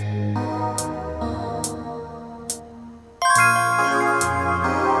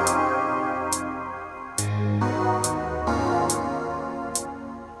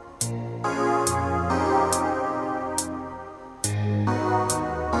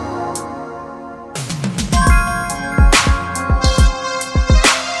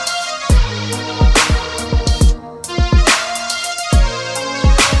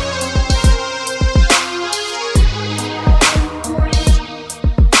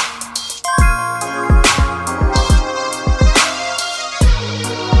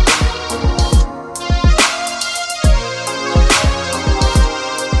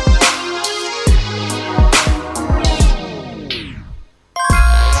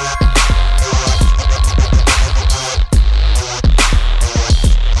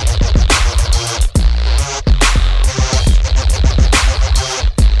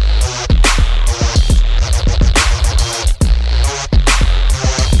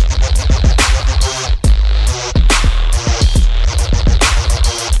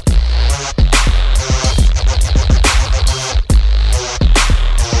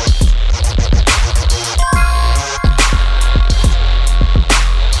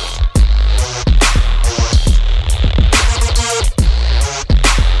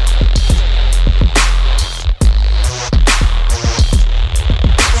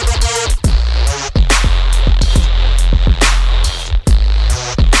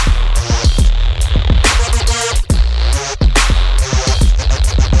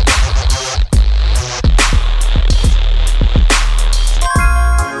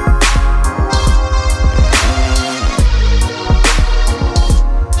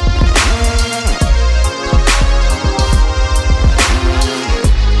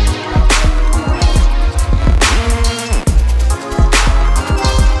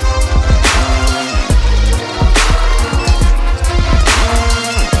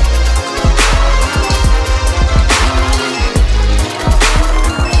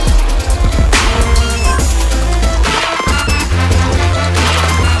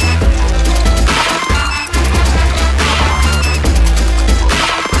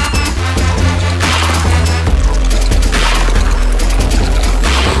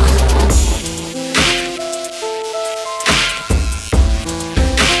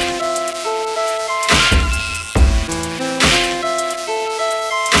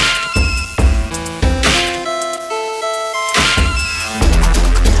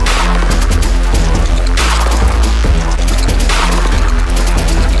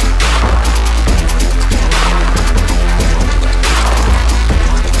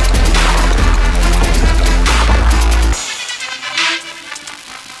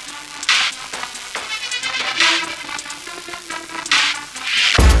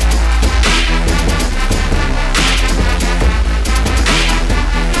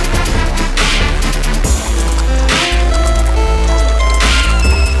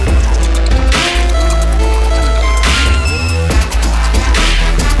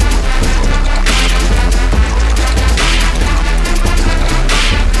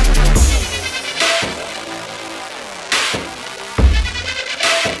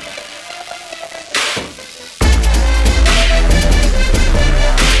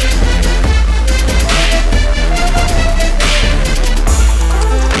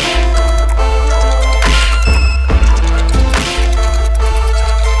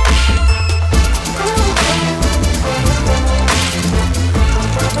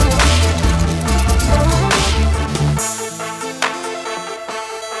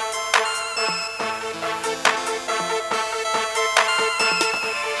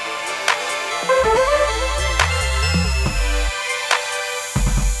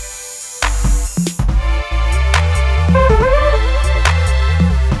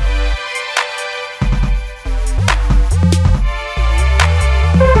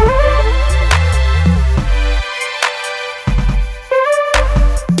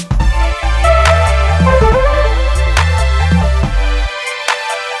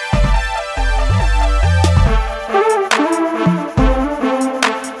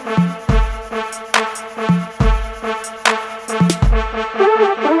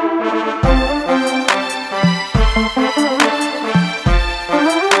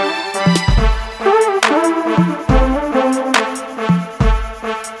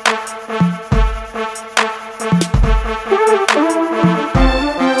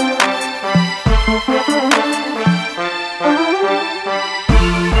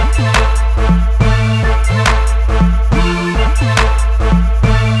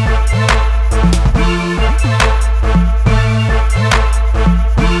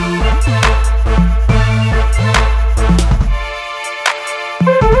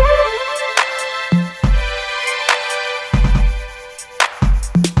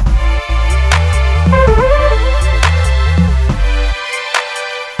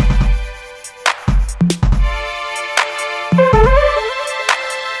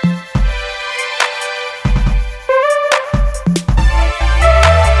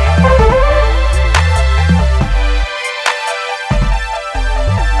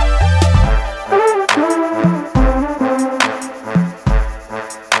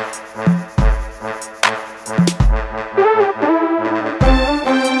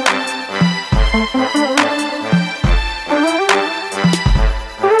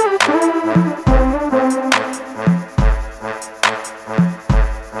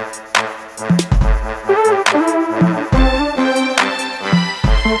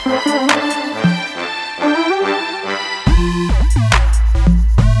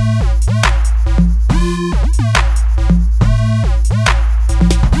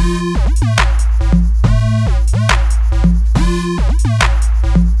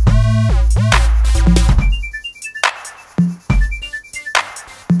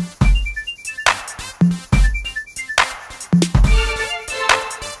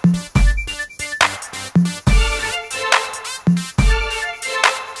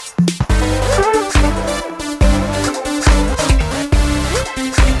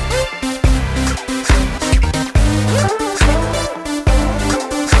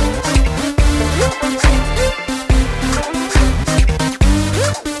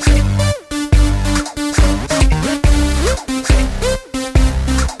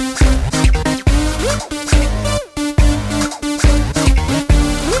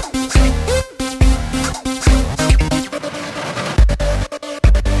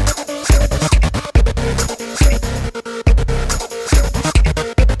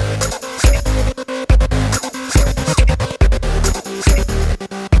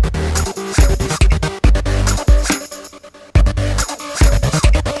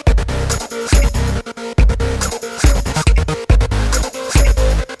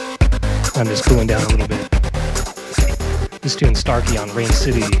 cooling down a little bit. This tune Starkey on Rain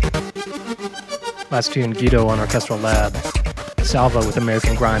City. Last tune Guido on Orchestral Lab. Salva with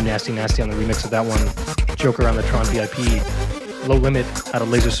American Grime, Nasty Nasty on the remix of that one. Joker on the Tron VIP. Low Limit out of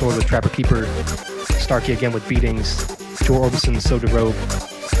Laser Sword with Trapper Keeper. Starkey again with Beatings. Joe Orbison, So DeRobe.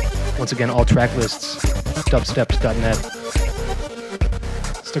 Once again, all track lists, dubsteps.net.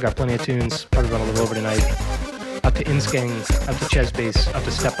 Still got plenty of tunes, probably run a little over tonight. Out to Inskeng, out to Ches Bass, out to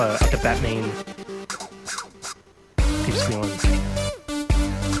Steppa, out to Batmain. Keeps feeling.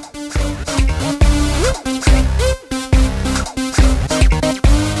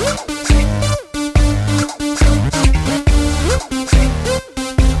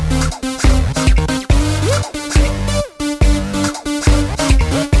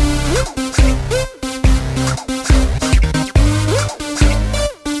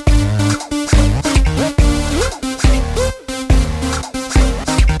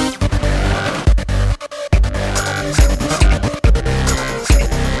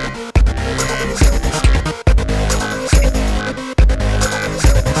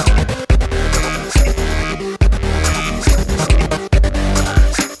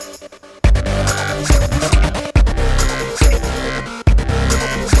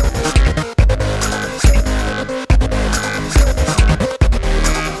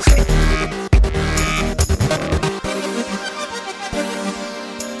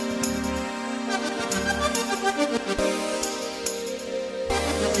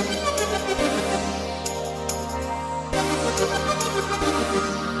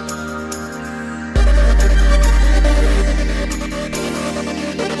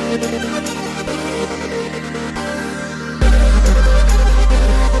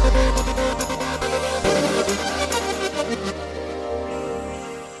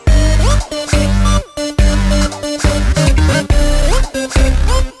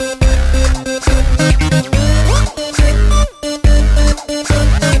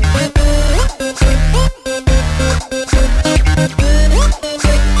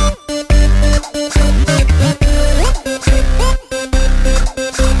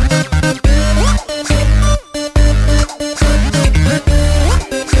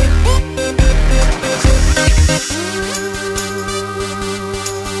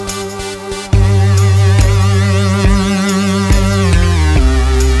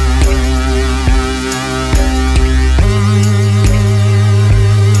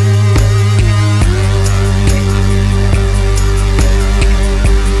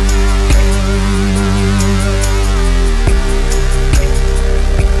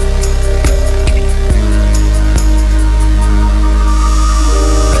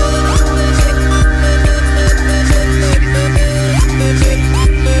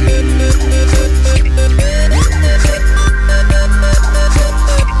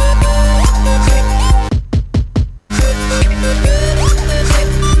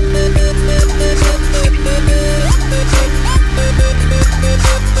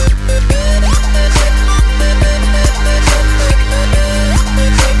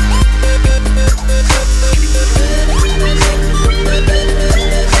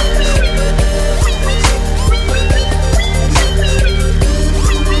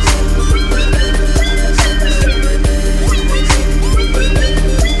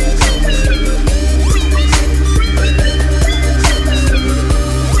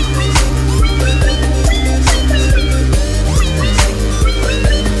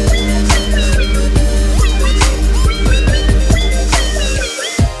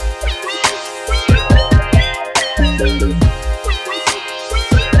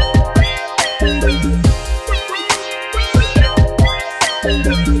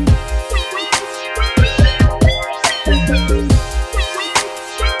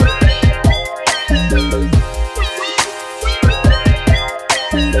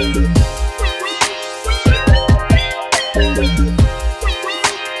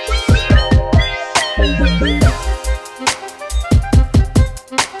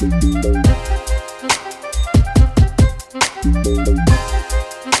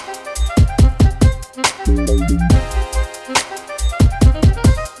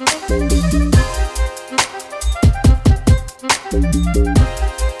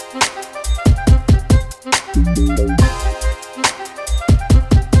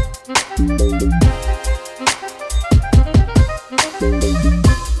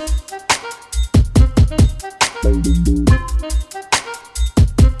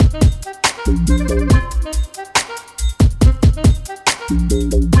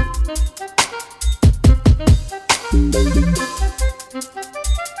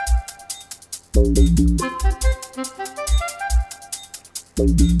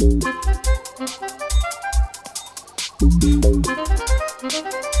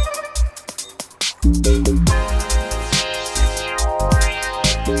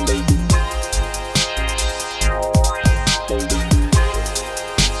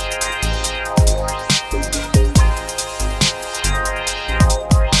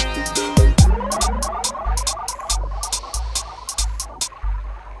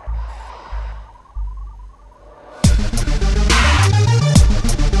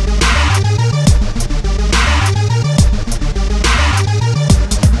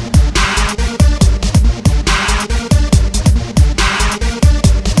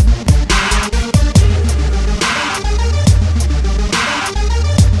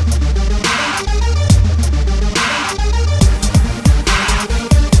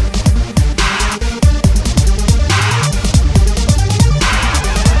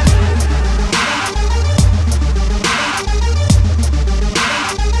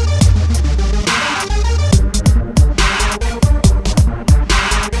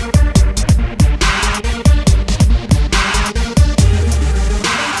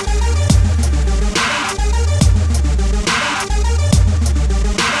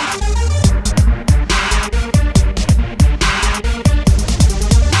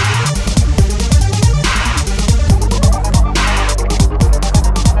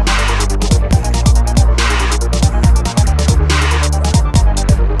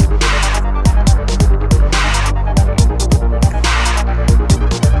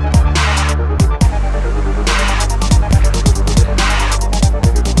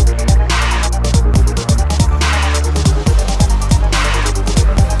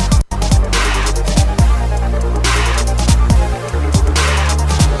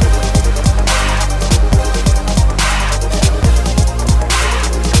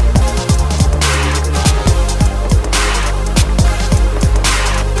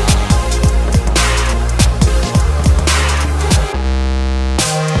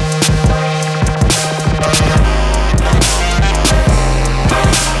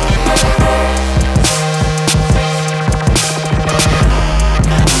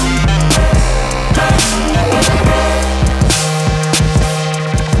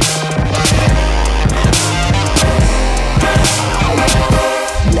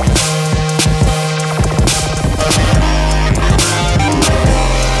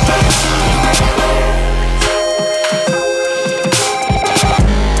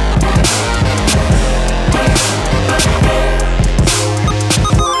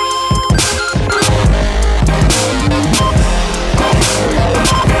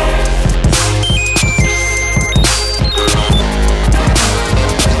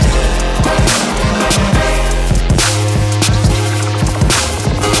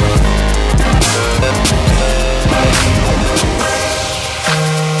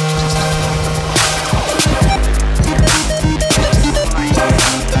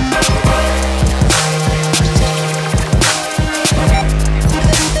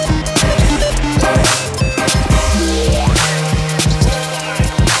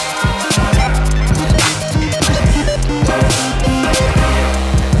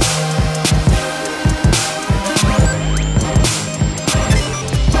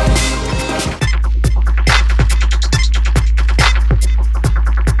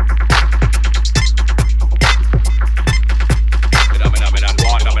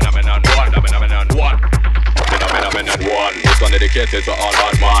 dedicated to all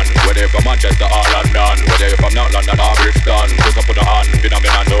bad man. Whether you're from Manchester or London, whether you're from North London or Brixton, put up on the hand,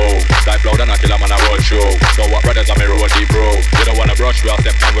 phenomenon no. Type loud and I kill a man a road show. So what brothers on me road deep bro. You don't wanna brush, we are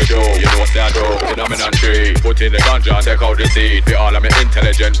step and we show. You know what's that though? Phenomenon 3. Put in the ganja and take out the seed. We all are me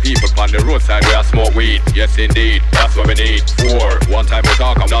intelligent people on the roadside where I smoke weed. Yes indeed, that's what we need. 4. One time we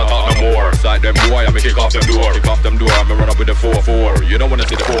talk, I'm not talk no more. Side them boy, I'm kick off them door. Kick off them door, I'm run up with the 4-4. You don't wanna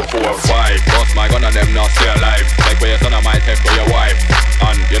see the 4-4-5. Bust my gun and them not stay alive. Take for your son, I might take for your wife.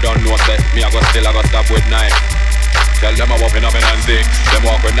 And you don't know that me, I go still, I go stop with knife. Tell them I walk in and 6. Them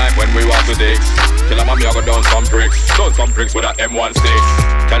walk with knife when we walk with 6. Tell them me I go down some bricks. Down some bricks with a M16.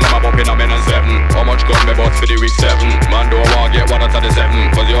 Tell them I bump in and 7. How much gun me bought for the week 7? Man don't want get 1 out of the 7.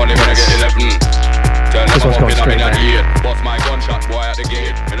 Cause you only gonna get 11. Tell them I bump in and 8. Bust my gunshot boy at the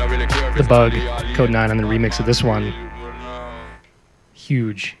gate. I don't really care. The Bug, Code 9 on the remix of this one.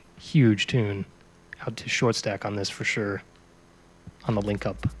 Huge, huge tune. Out to short stack on this for sure. On the link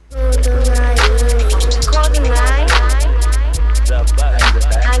up. Code 9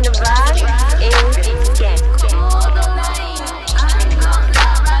 and the vibe is Gecko.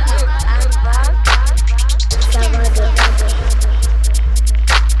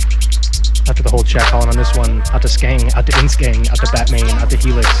 After the whole chat calling on this one, out to Skang, out to Inskang, out to Batman, out to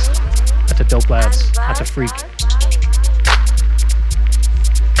Helix. At the Dope Labs, at the Freak.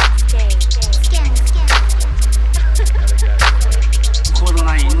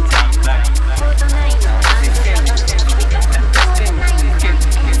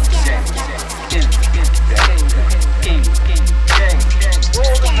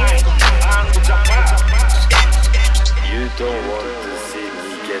 You don't want to see me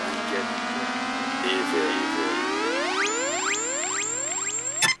get evil.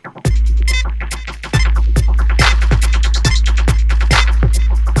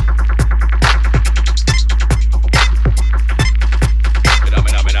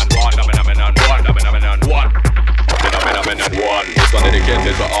 This one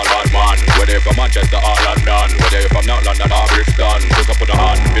dedicated to all bad man. Whether you're from Manchester or London, whether you're from not London or Brixton, put up on the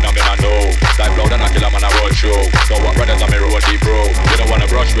hand, phenomenon no. Life loud and I kill a man a road show. So what brothers on me road deep bro. You don't wanna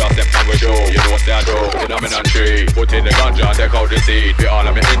brush, we are step and we show. You know what's that bro? Phenomenon tree. Put in the ganja, take out the seed. We all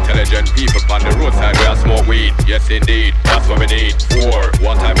of me intelligent people on the roadside where I smoke weed. Yes indeed, that's what we need. 4.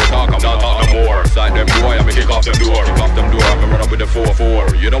 One time we talk, I'm not talking more. Side them boy, I'm kick off them door. Kick off them door, I'm run up with the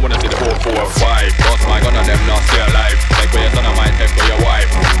 4-4. You don't wanna see the 4-4-5. Bust my gun and them not stay alive. Take for your son of mine, take for your wife.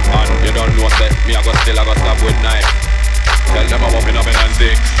 And you don't know that me I go still I go stop with knife. Tell them I'm up in and 6.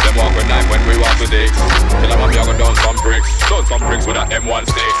 Them walk with knife when we walk with 6. Tell them I'm gonna down some bricks. Done some bricks with a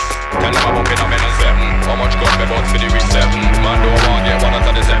M16. Tell them I'm up in and 7. How much gun me bout for the reach 7? Man don't want get 1 out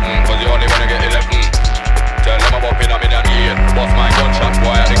of the 7. Cause you only wanna get 11. Tell them I'm up in and 8. Bust my gunshot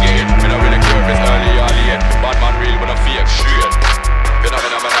boy at the gate. Me don't really care if it's early or late. Bad man real with a fake straight.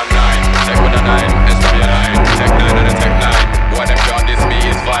 Phenomenon 9. Take with a 9. It's not your 9. Take 9 and a take 9. Boy them can't diss me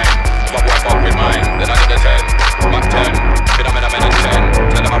is fine. If a boy fuck with mine, then I get the 10. Mac 10. Phenomenon 10.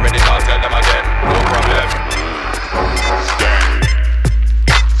 Tell them I'm ready now, tell them again. No problem.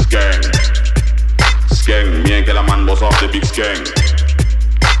 Skeng. Me and kill a man boss off the big skeng.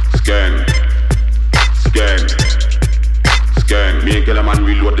 Skeng. Me and kill a man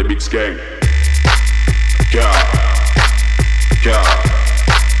reload the big skeng. Car.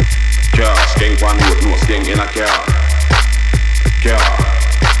 Skeng one road, no skeng in a car.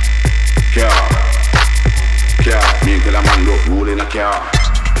 Me and kill a man look roll in a car.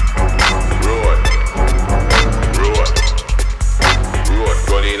 Road.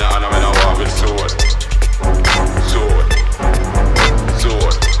 Gun in a hand and I walk with sword.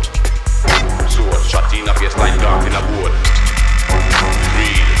 Shot in a face like dark in a board.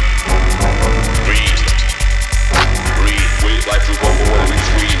 Breathe. Will it like you go for what we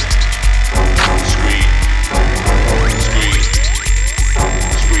scream.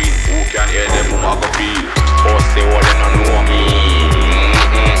 Who can hear them who I go feel? Post they all they don't know me.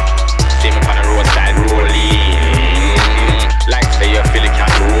 See me on the roadside rolling. Like say you feel it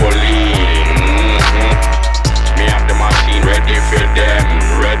can't roll in. Me have the machine ready for them.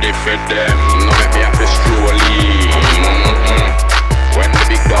 No make me have to stroll in. When the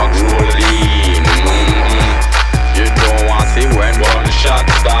big dogs roll in. You don't want to see when one shot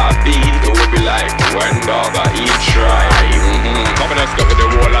start beat. It will be like when dog I eat try. Come and let's go to the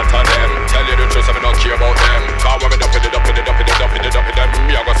wall and tell them. Tell you the truth, I don't care about them. Cause when we dump it,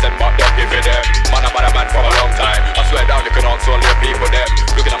 me I go send back dump it for them. Man, I'm bad man for a long time. I swear down you can also your people them.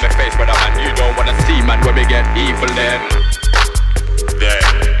 Looking at my face, brother man, you don't wanna see man when we get evil then.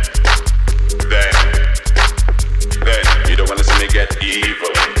 Then you don't wanna see me get evil.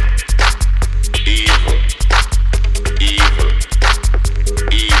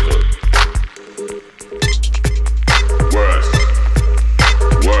 Worse.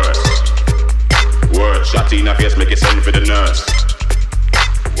 Shot in a face, make it send for the nurse.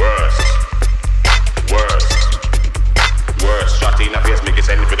 Worse. Shot in a face, make it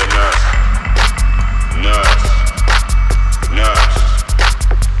send for the nurse.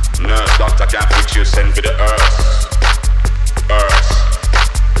 Nurse, doctor can't fix you, send for the earth.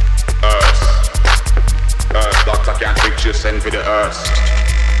 Doctor can't fix you, send for the earth.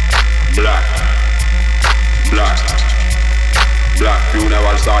 Black.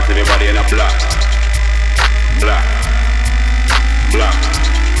 Funeral start, everybody in a black.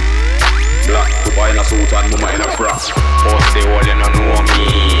 Kupa in a suit and mama in a frock. Post they all you don't know me.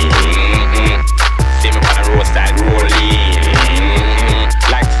 See me on the roadside rolling.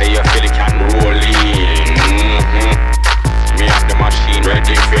 Like say you feel it can roll in. Me have the machine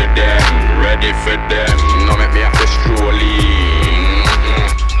ready for them. No make me have to stroll in.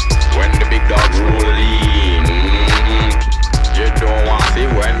 When the big dogs roll in. You don't want to see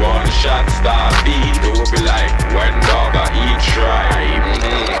when one shot start beat. It will be like when dog I eat tribe.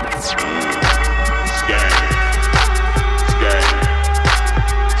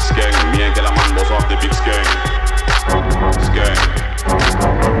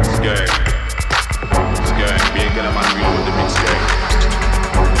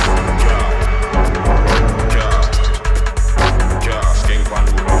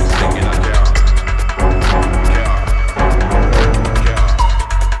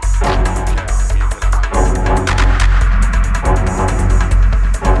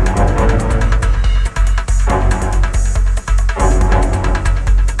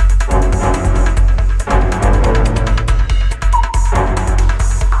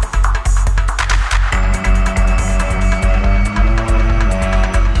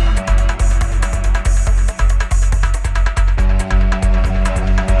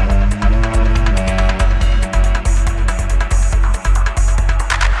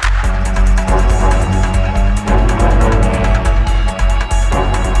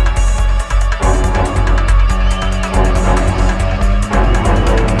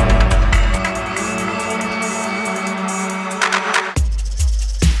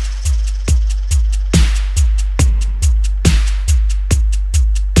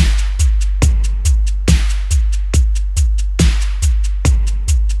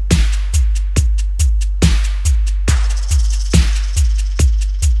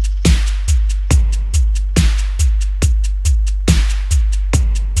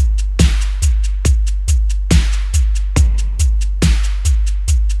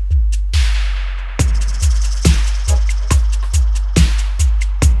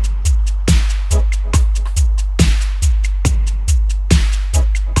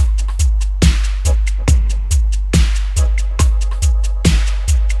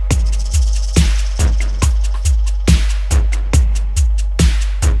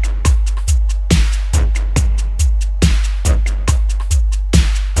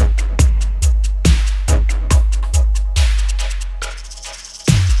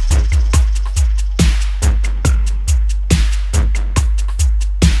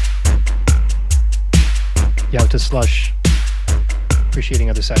 appreciating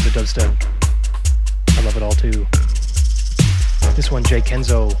other sides of dubstep. I love it all too. This one, Jay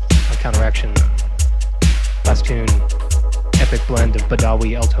Kenzo on Counteraction. Last tune, epic blend of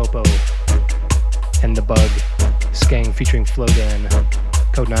Badawi, El Topo, and The Bug. Skang featuring Flowdan.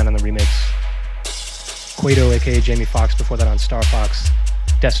 Code 9 on the remix. Quado, aka Jamie Foxx, before that on Star Fox.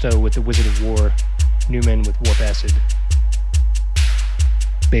 Desto with The Wizard of War. Newman with Warp Acid.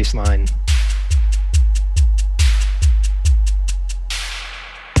 Bassline.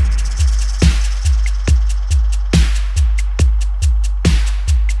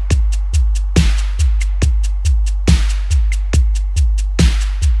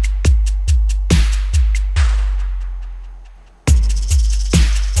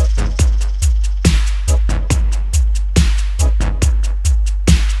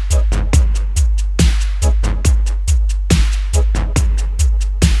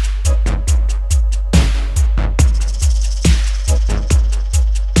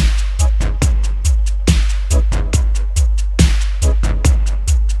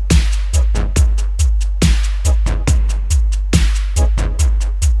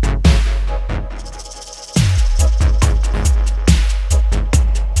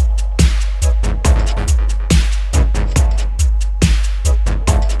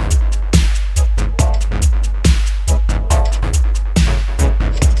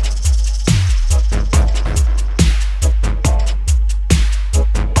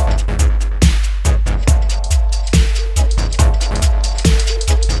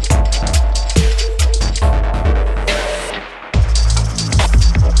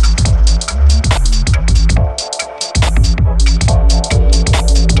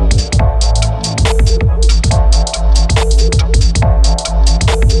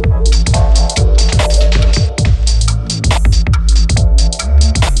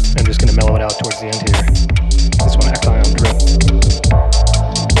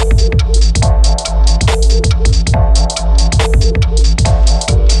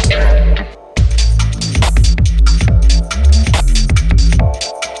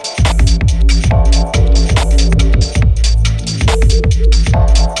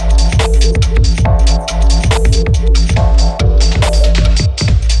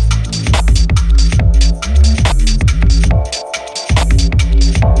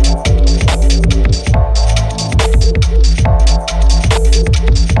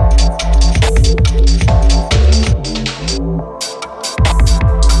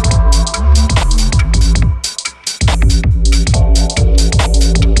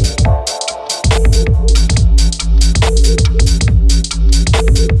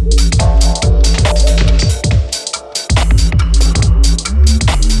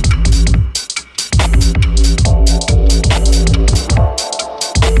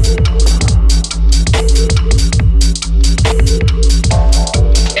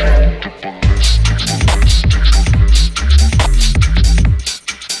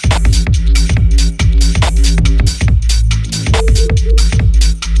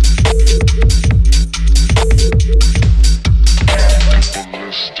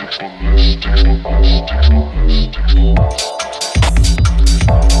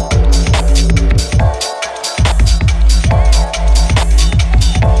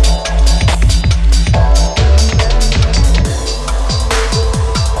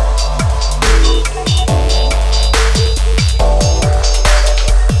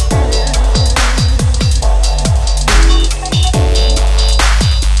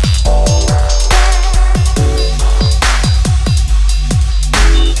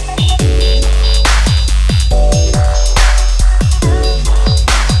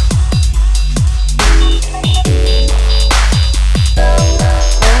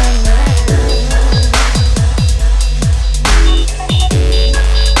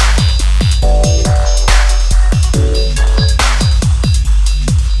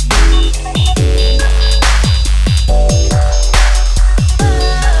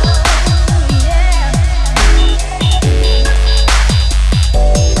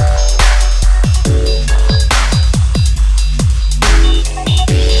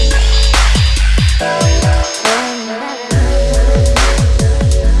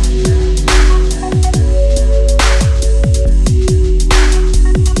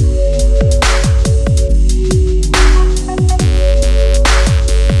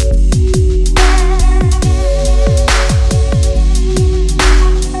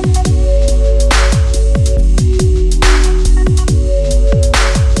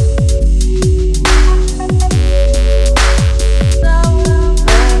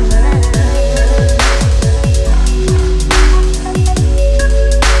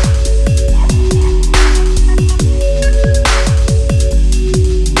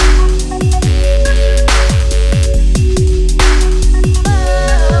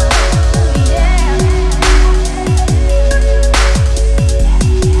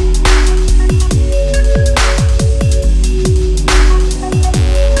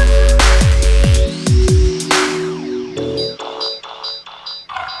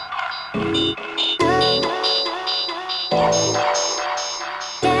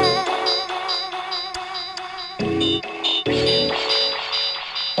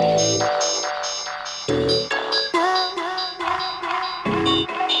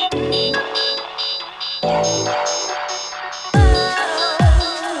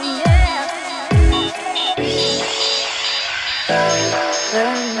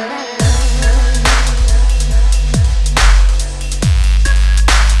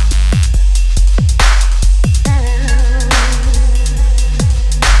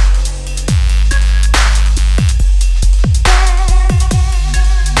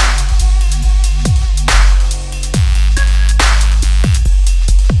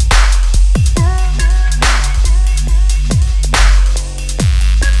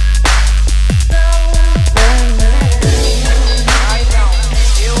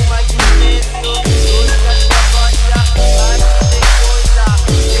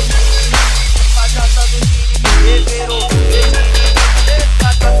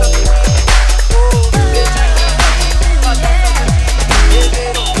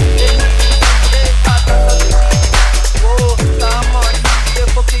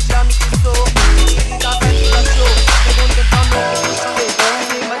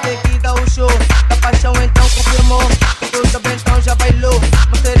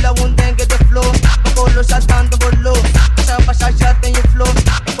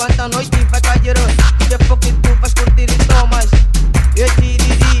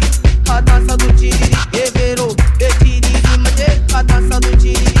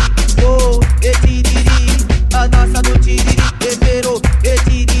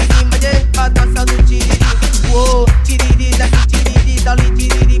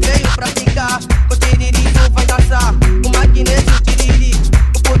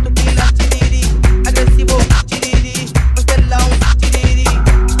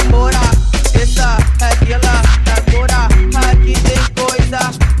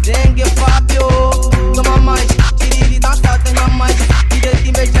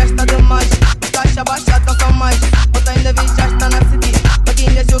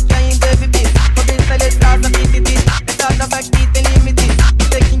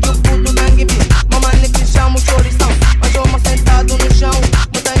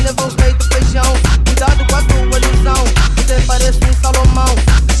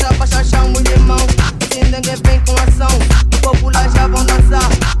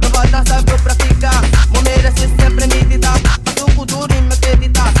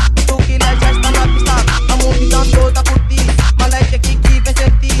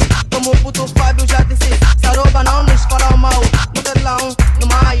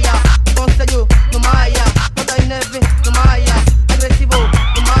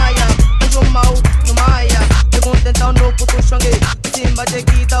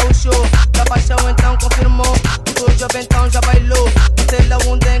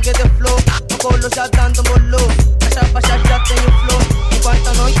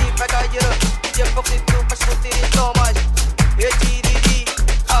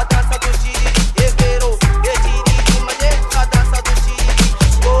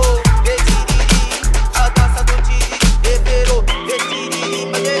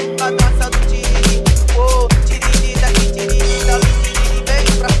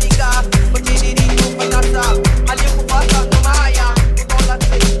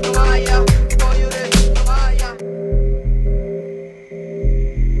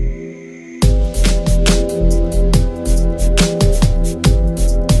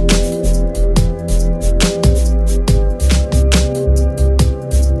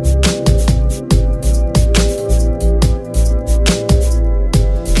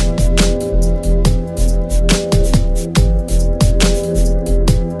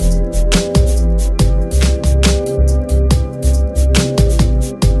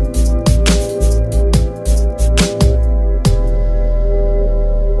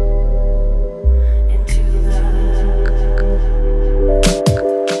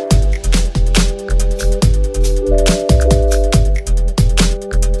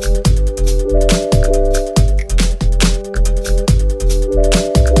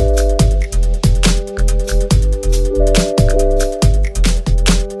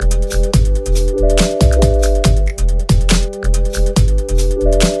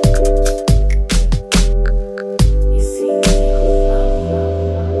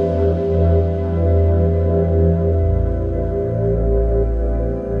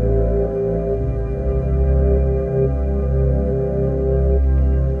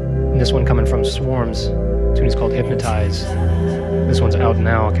 This one coming from Swarms. The tune is called Hypnotize. This one's out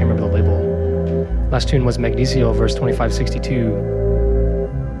now. I can't remember the label. Last tune was Magnesio, verse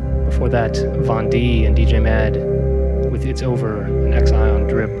 2562. Before Before that, Von D and DJ Mad with It's Over and XI on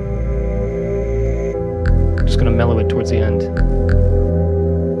Drip. Just gonna mellow it towards the end.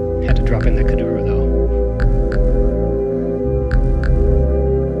 Had to drop in that Kadura though.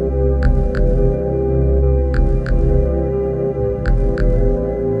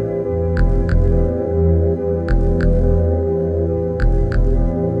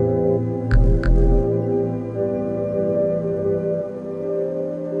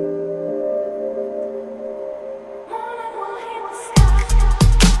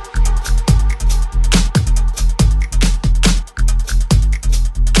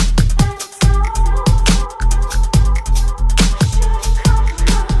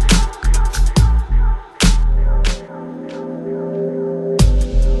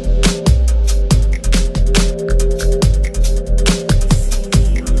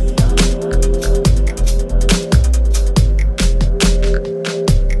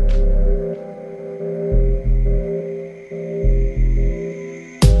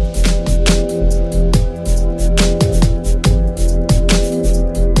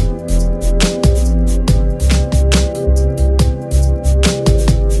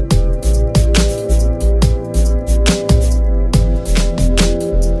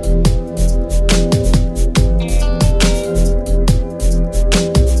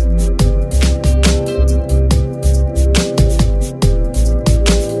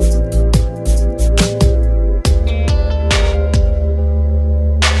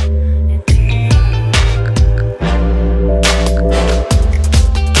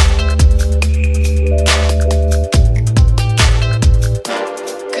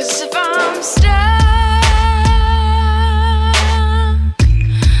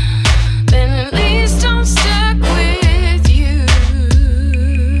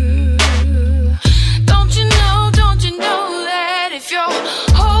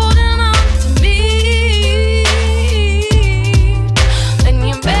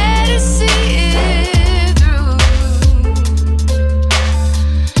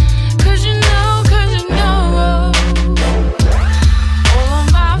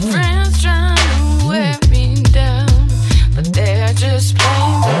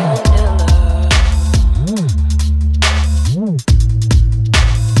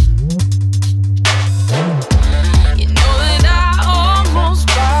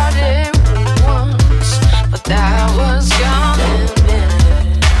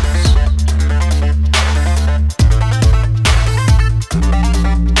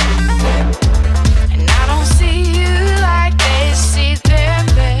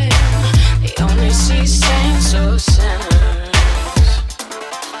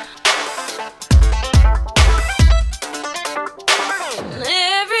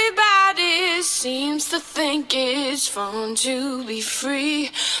 fun to be free,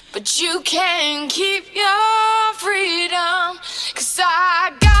 but you can't keep your freedom, 'cause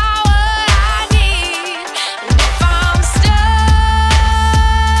I got what I need, and if I'm stuck,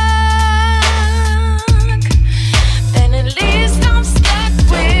 then at least I'm stuck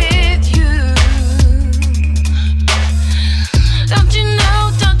with you. Don't you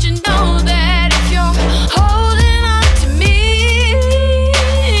know that if you're holding on to me,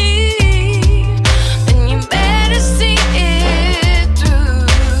 then you better see it through,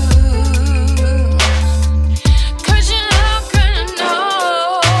 'cause you know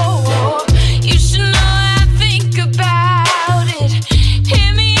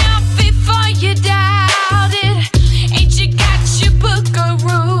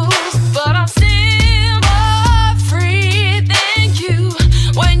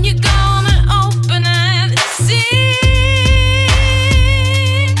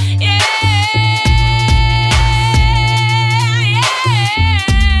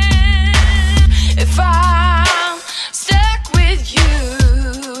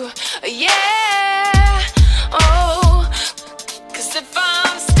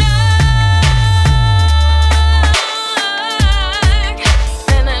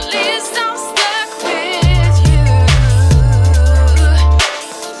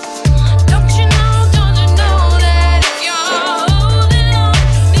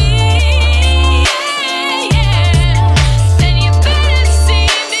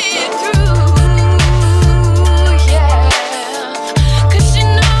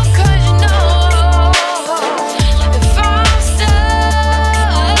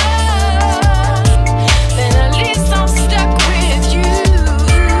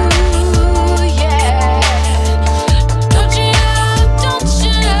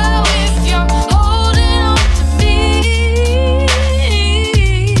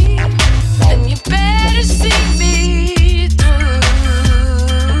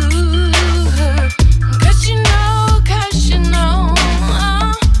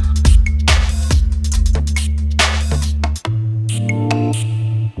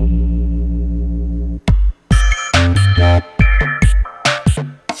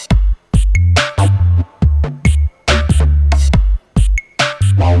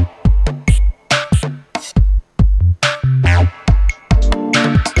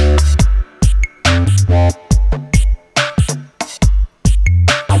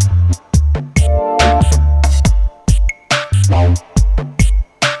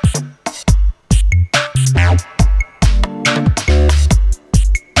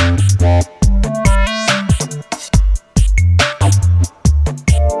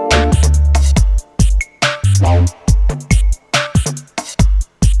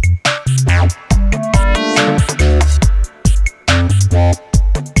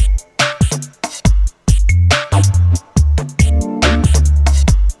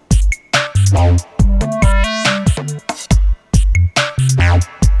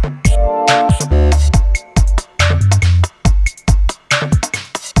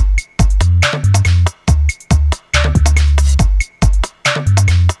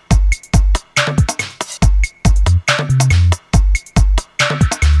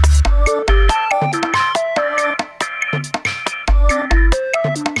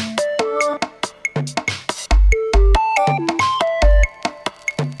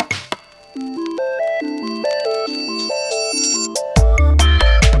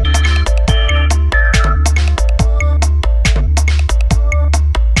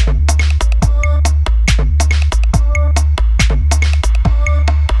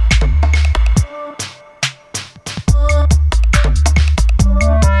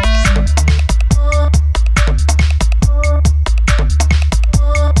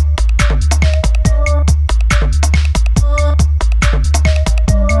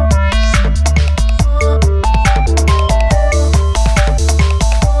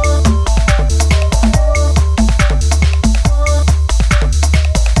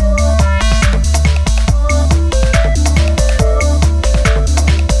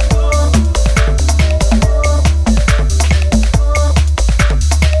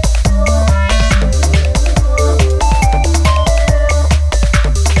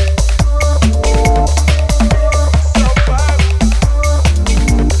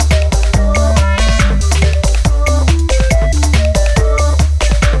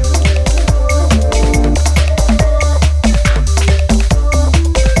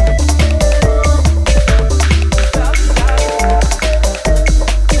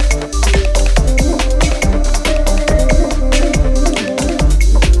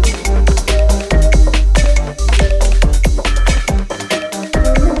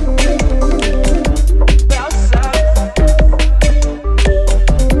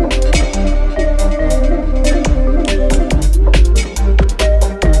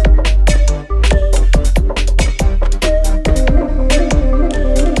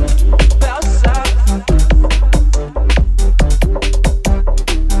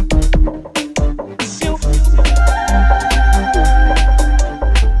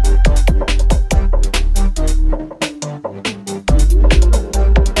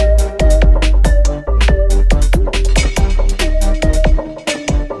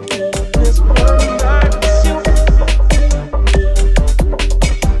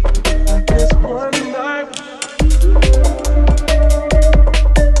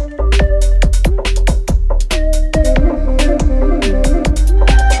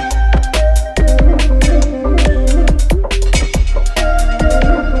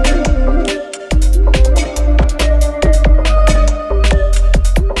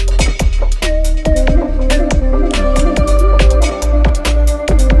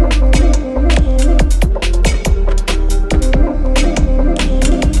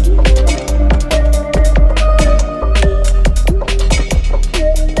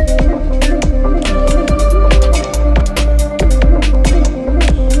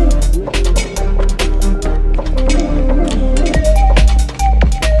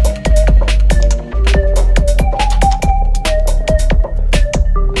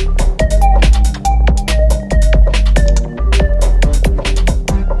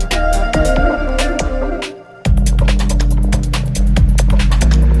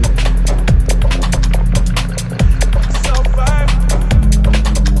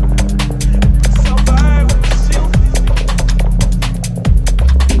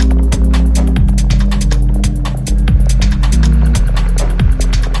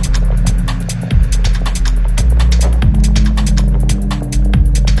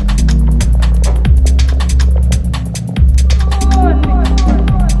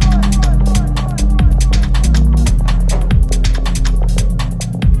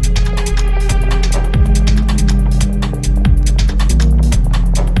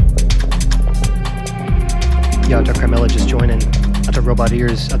Robot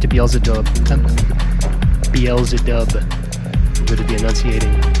Ears, out to Beelzebub. Beelzebub. Good to be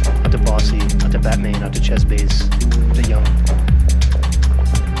enunciating. Out to Bossy, out to Batman, out to Chess Bass, out to Young.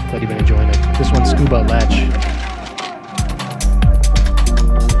 Glad you've been enjoying it. This one's Scuba Latch.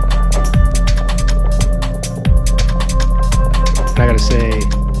 And I gotta say,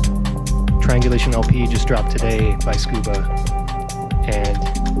 Triangulation LP just dropped today by Scuba, and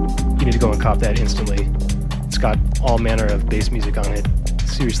you need to go and cop that instantly. It's got all manner of bass music on it.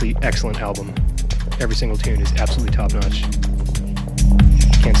 Seriously excellent album. Every single tune is absolutely top notch.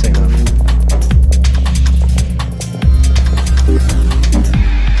 Can't say enough.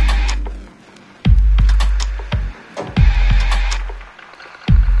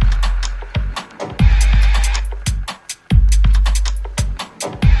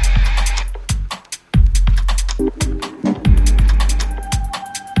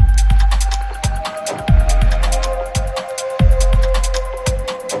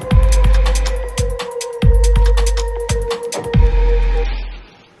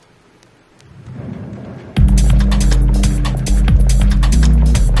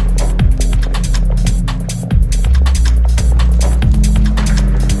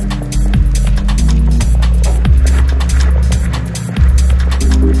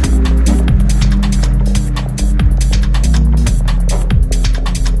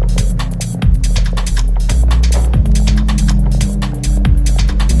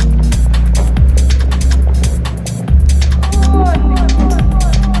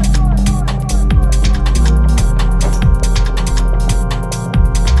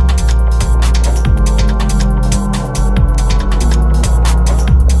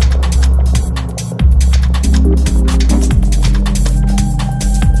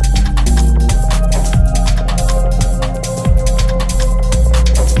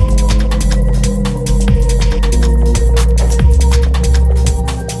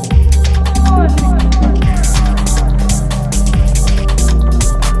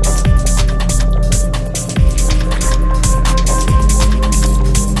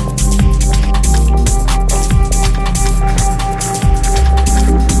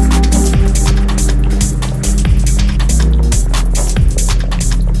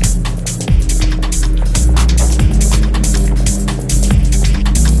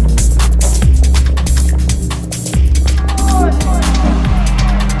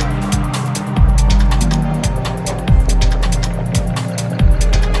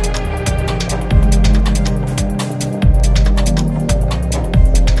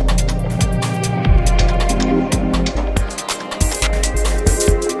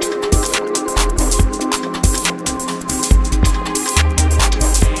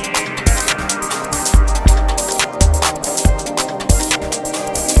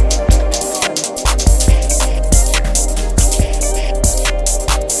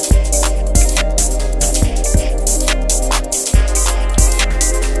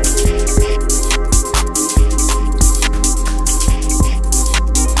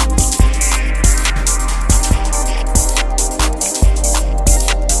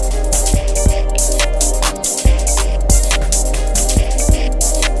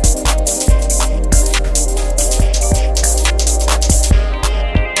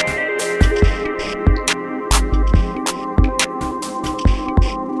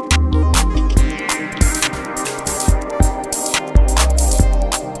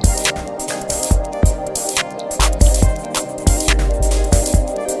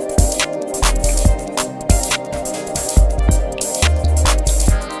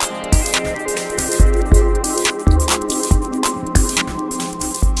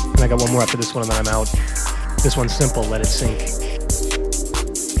 More after this one, and then I'm out. This one's simple, Let It Sink.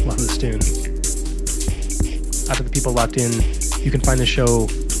 Love this tune. After the people locked in, you can find the show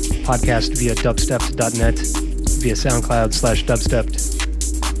podcast via dubstep.net, via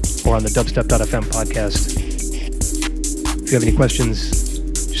SoundCloud/dubstep, or on the dubstep.fm podcast. If you have any questions,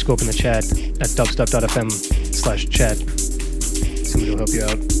 just go up in the chat at dubstep.fm/chat. Somebody will help you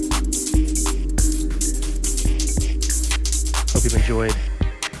out. Hope you've enjoyed.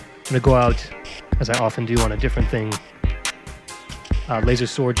 I'm going to go out, as I often do, on a different thing. Laser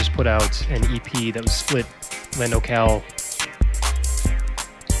Sword just put out an EP that was split Lando Cal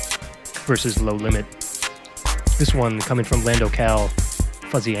versus Low Limit. This one coming from Lando Cal,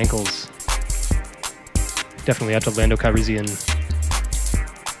 Fuzzy Ankles. Definitely out to Lando Calrissian.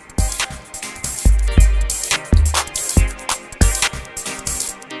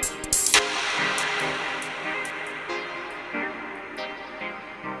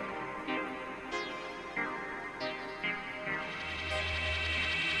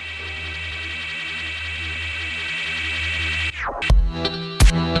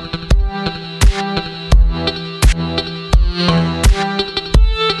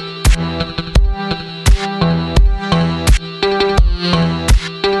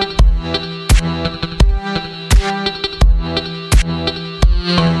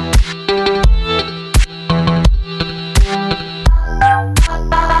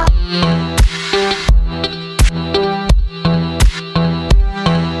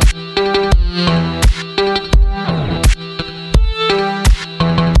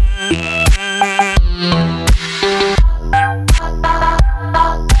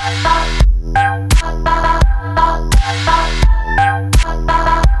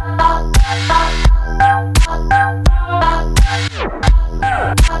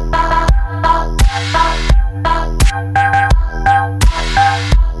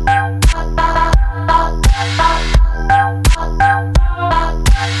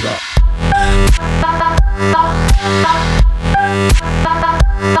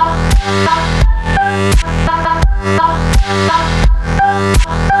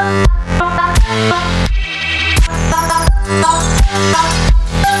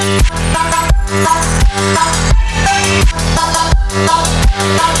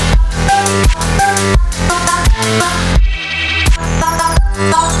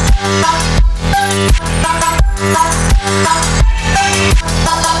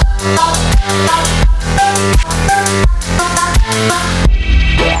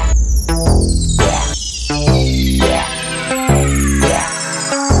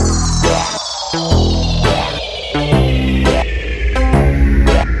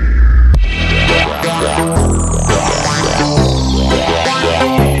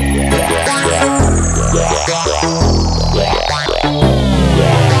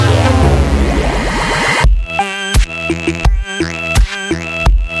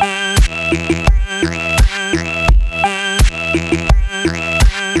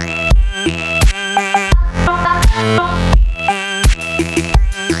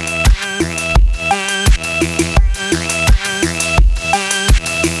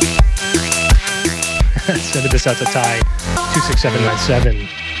 Send this out to Ty 26797.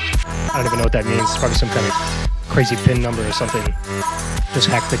 I don't even know what that means. It's probably some kind of crazy pin number or something. Just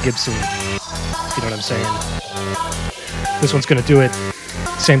hack the Gibson. You know what I'm saying? This one's gonna do it.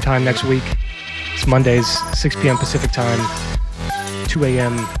 Same time next week. It's Mondays, 6 p.m. Pacific time, 2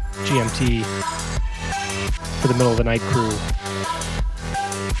 a.m. GMT for the middle of the night crew.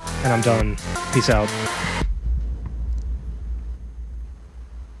 And I'm done. Peace out.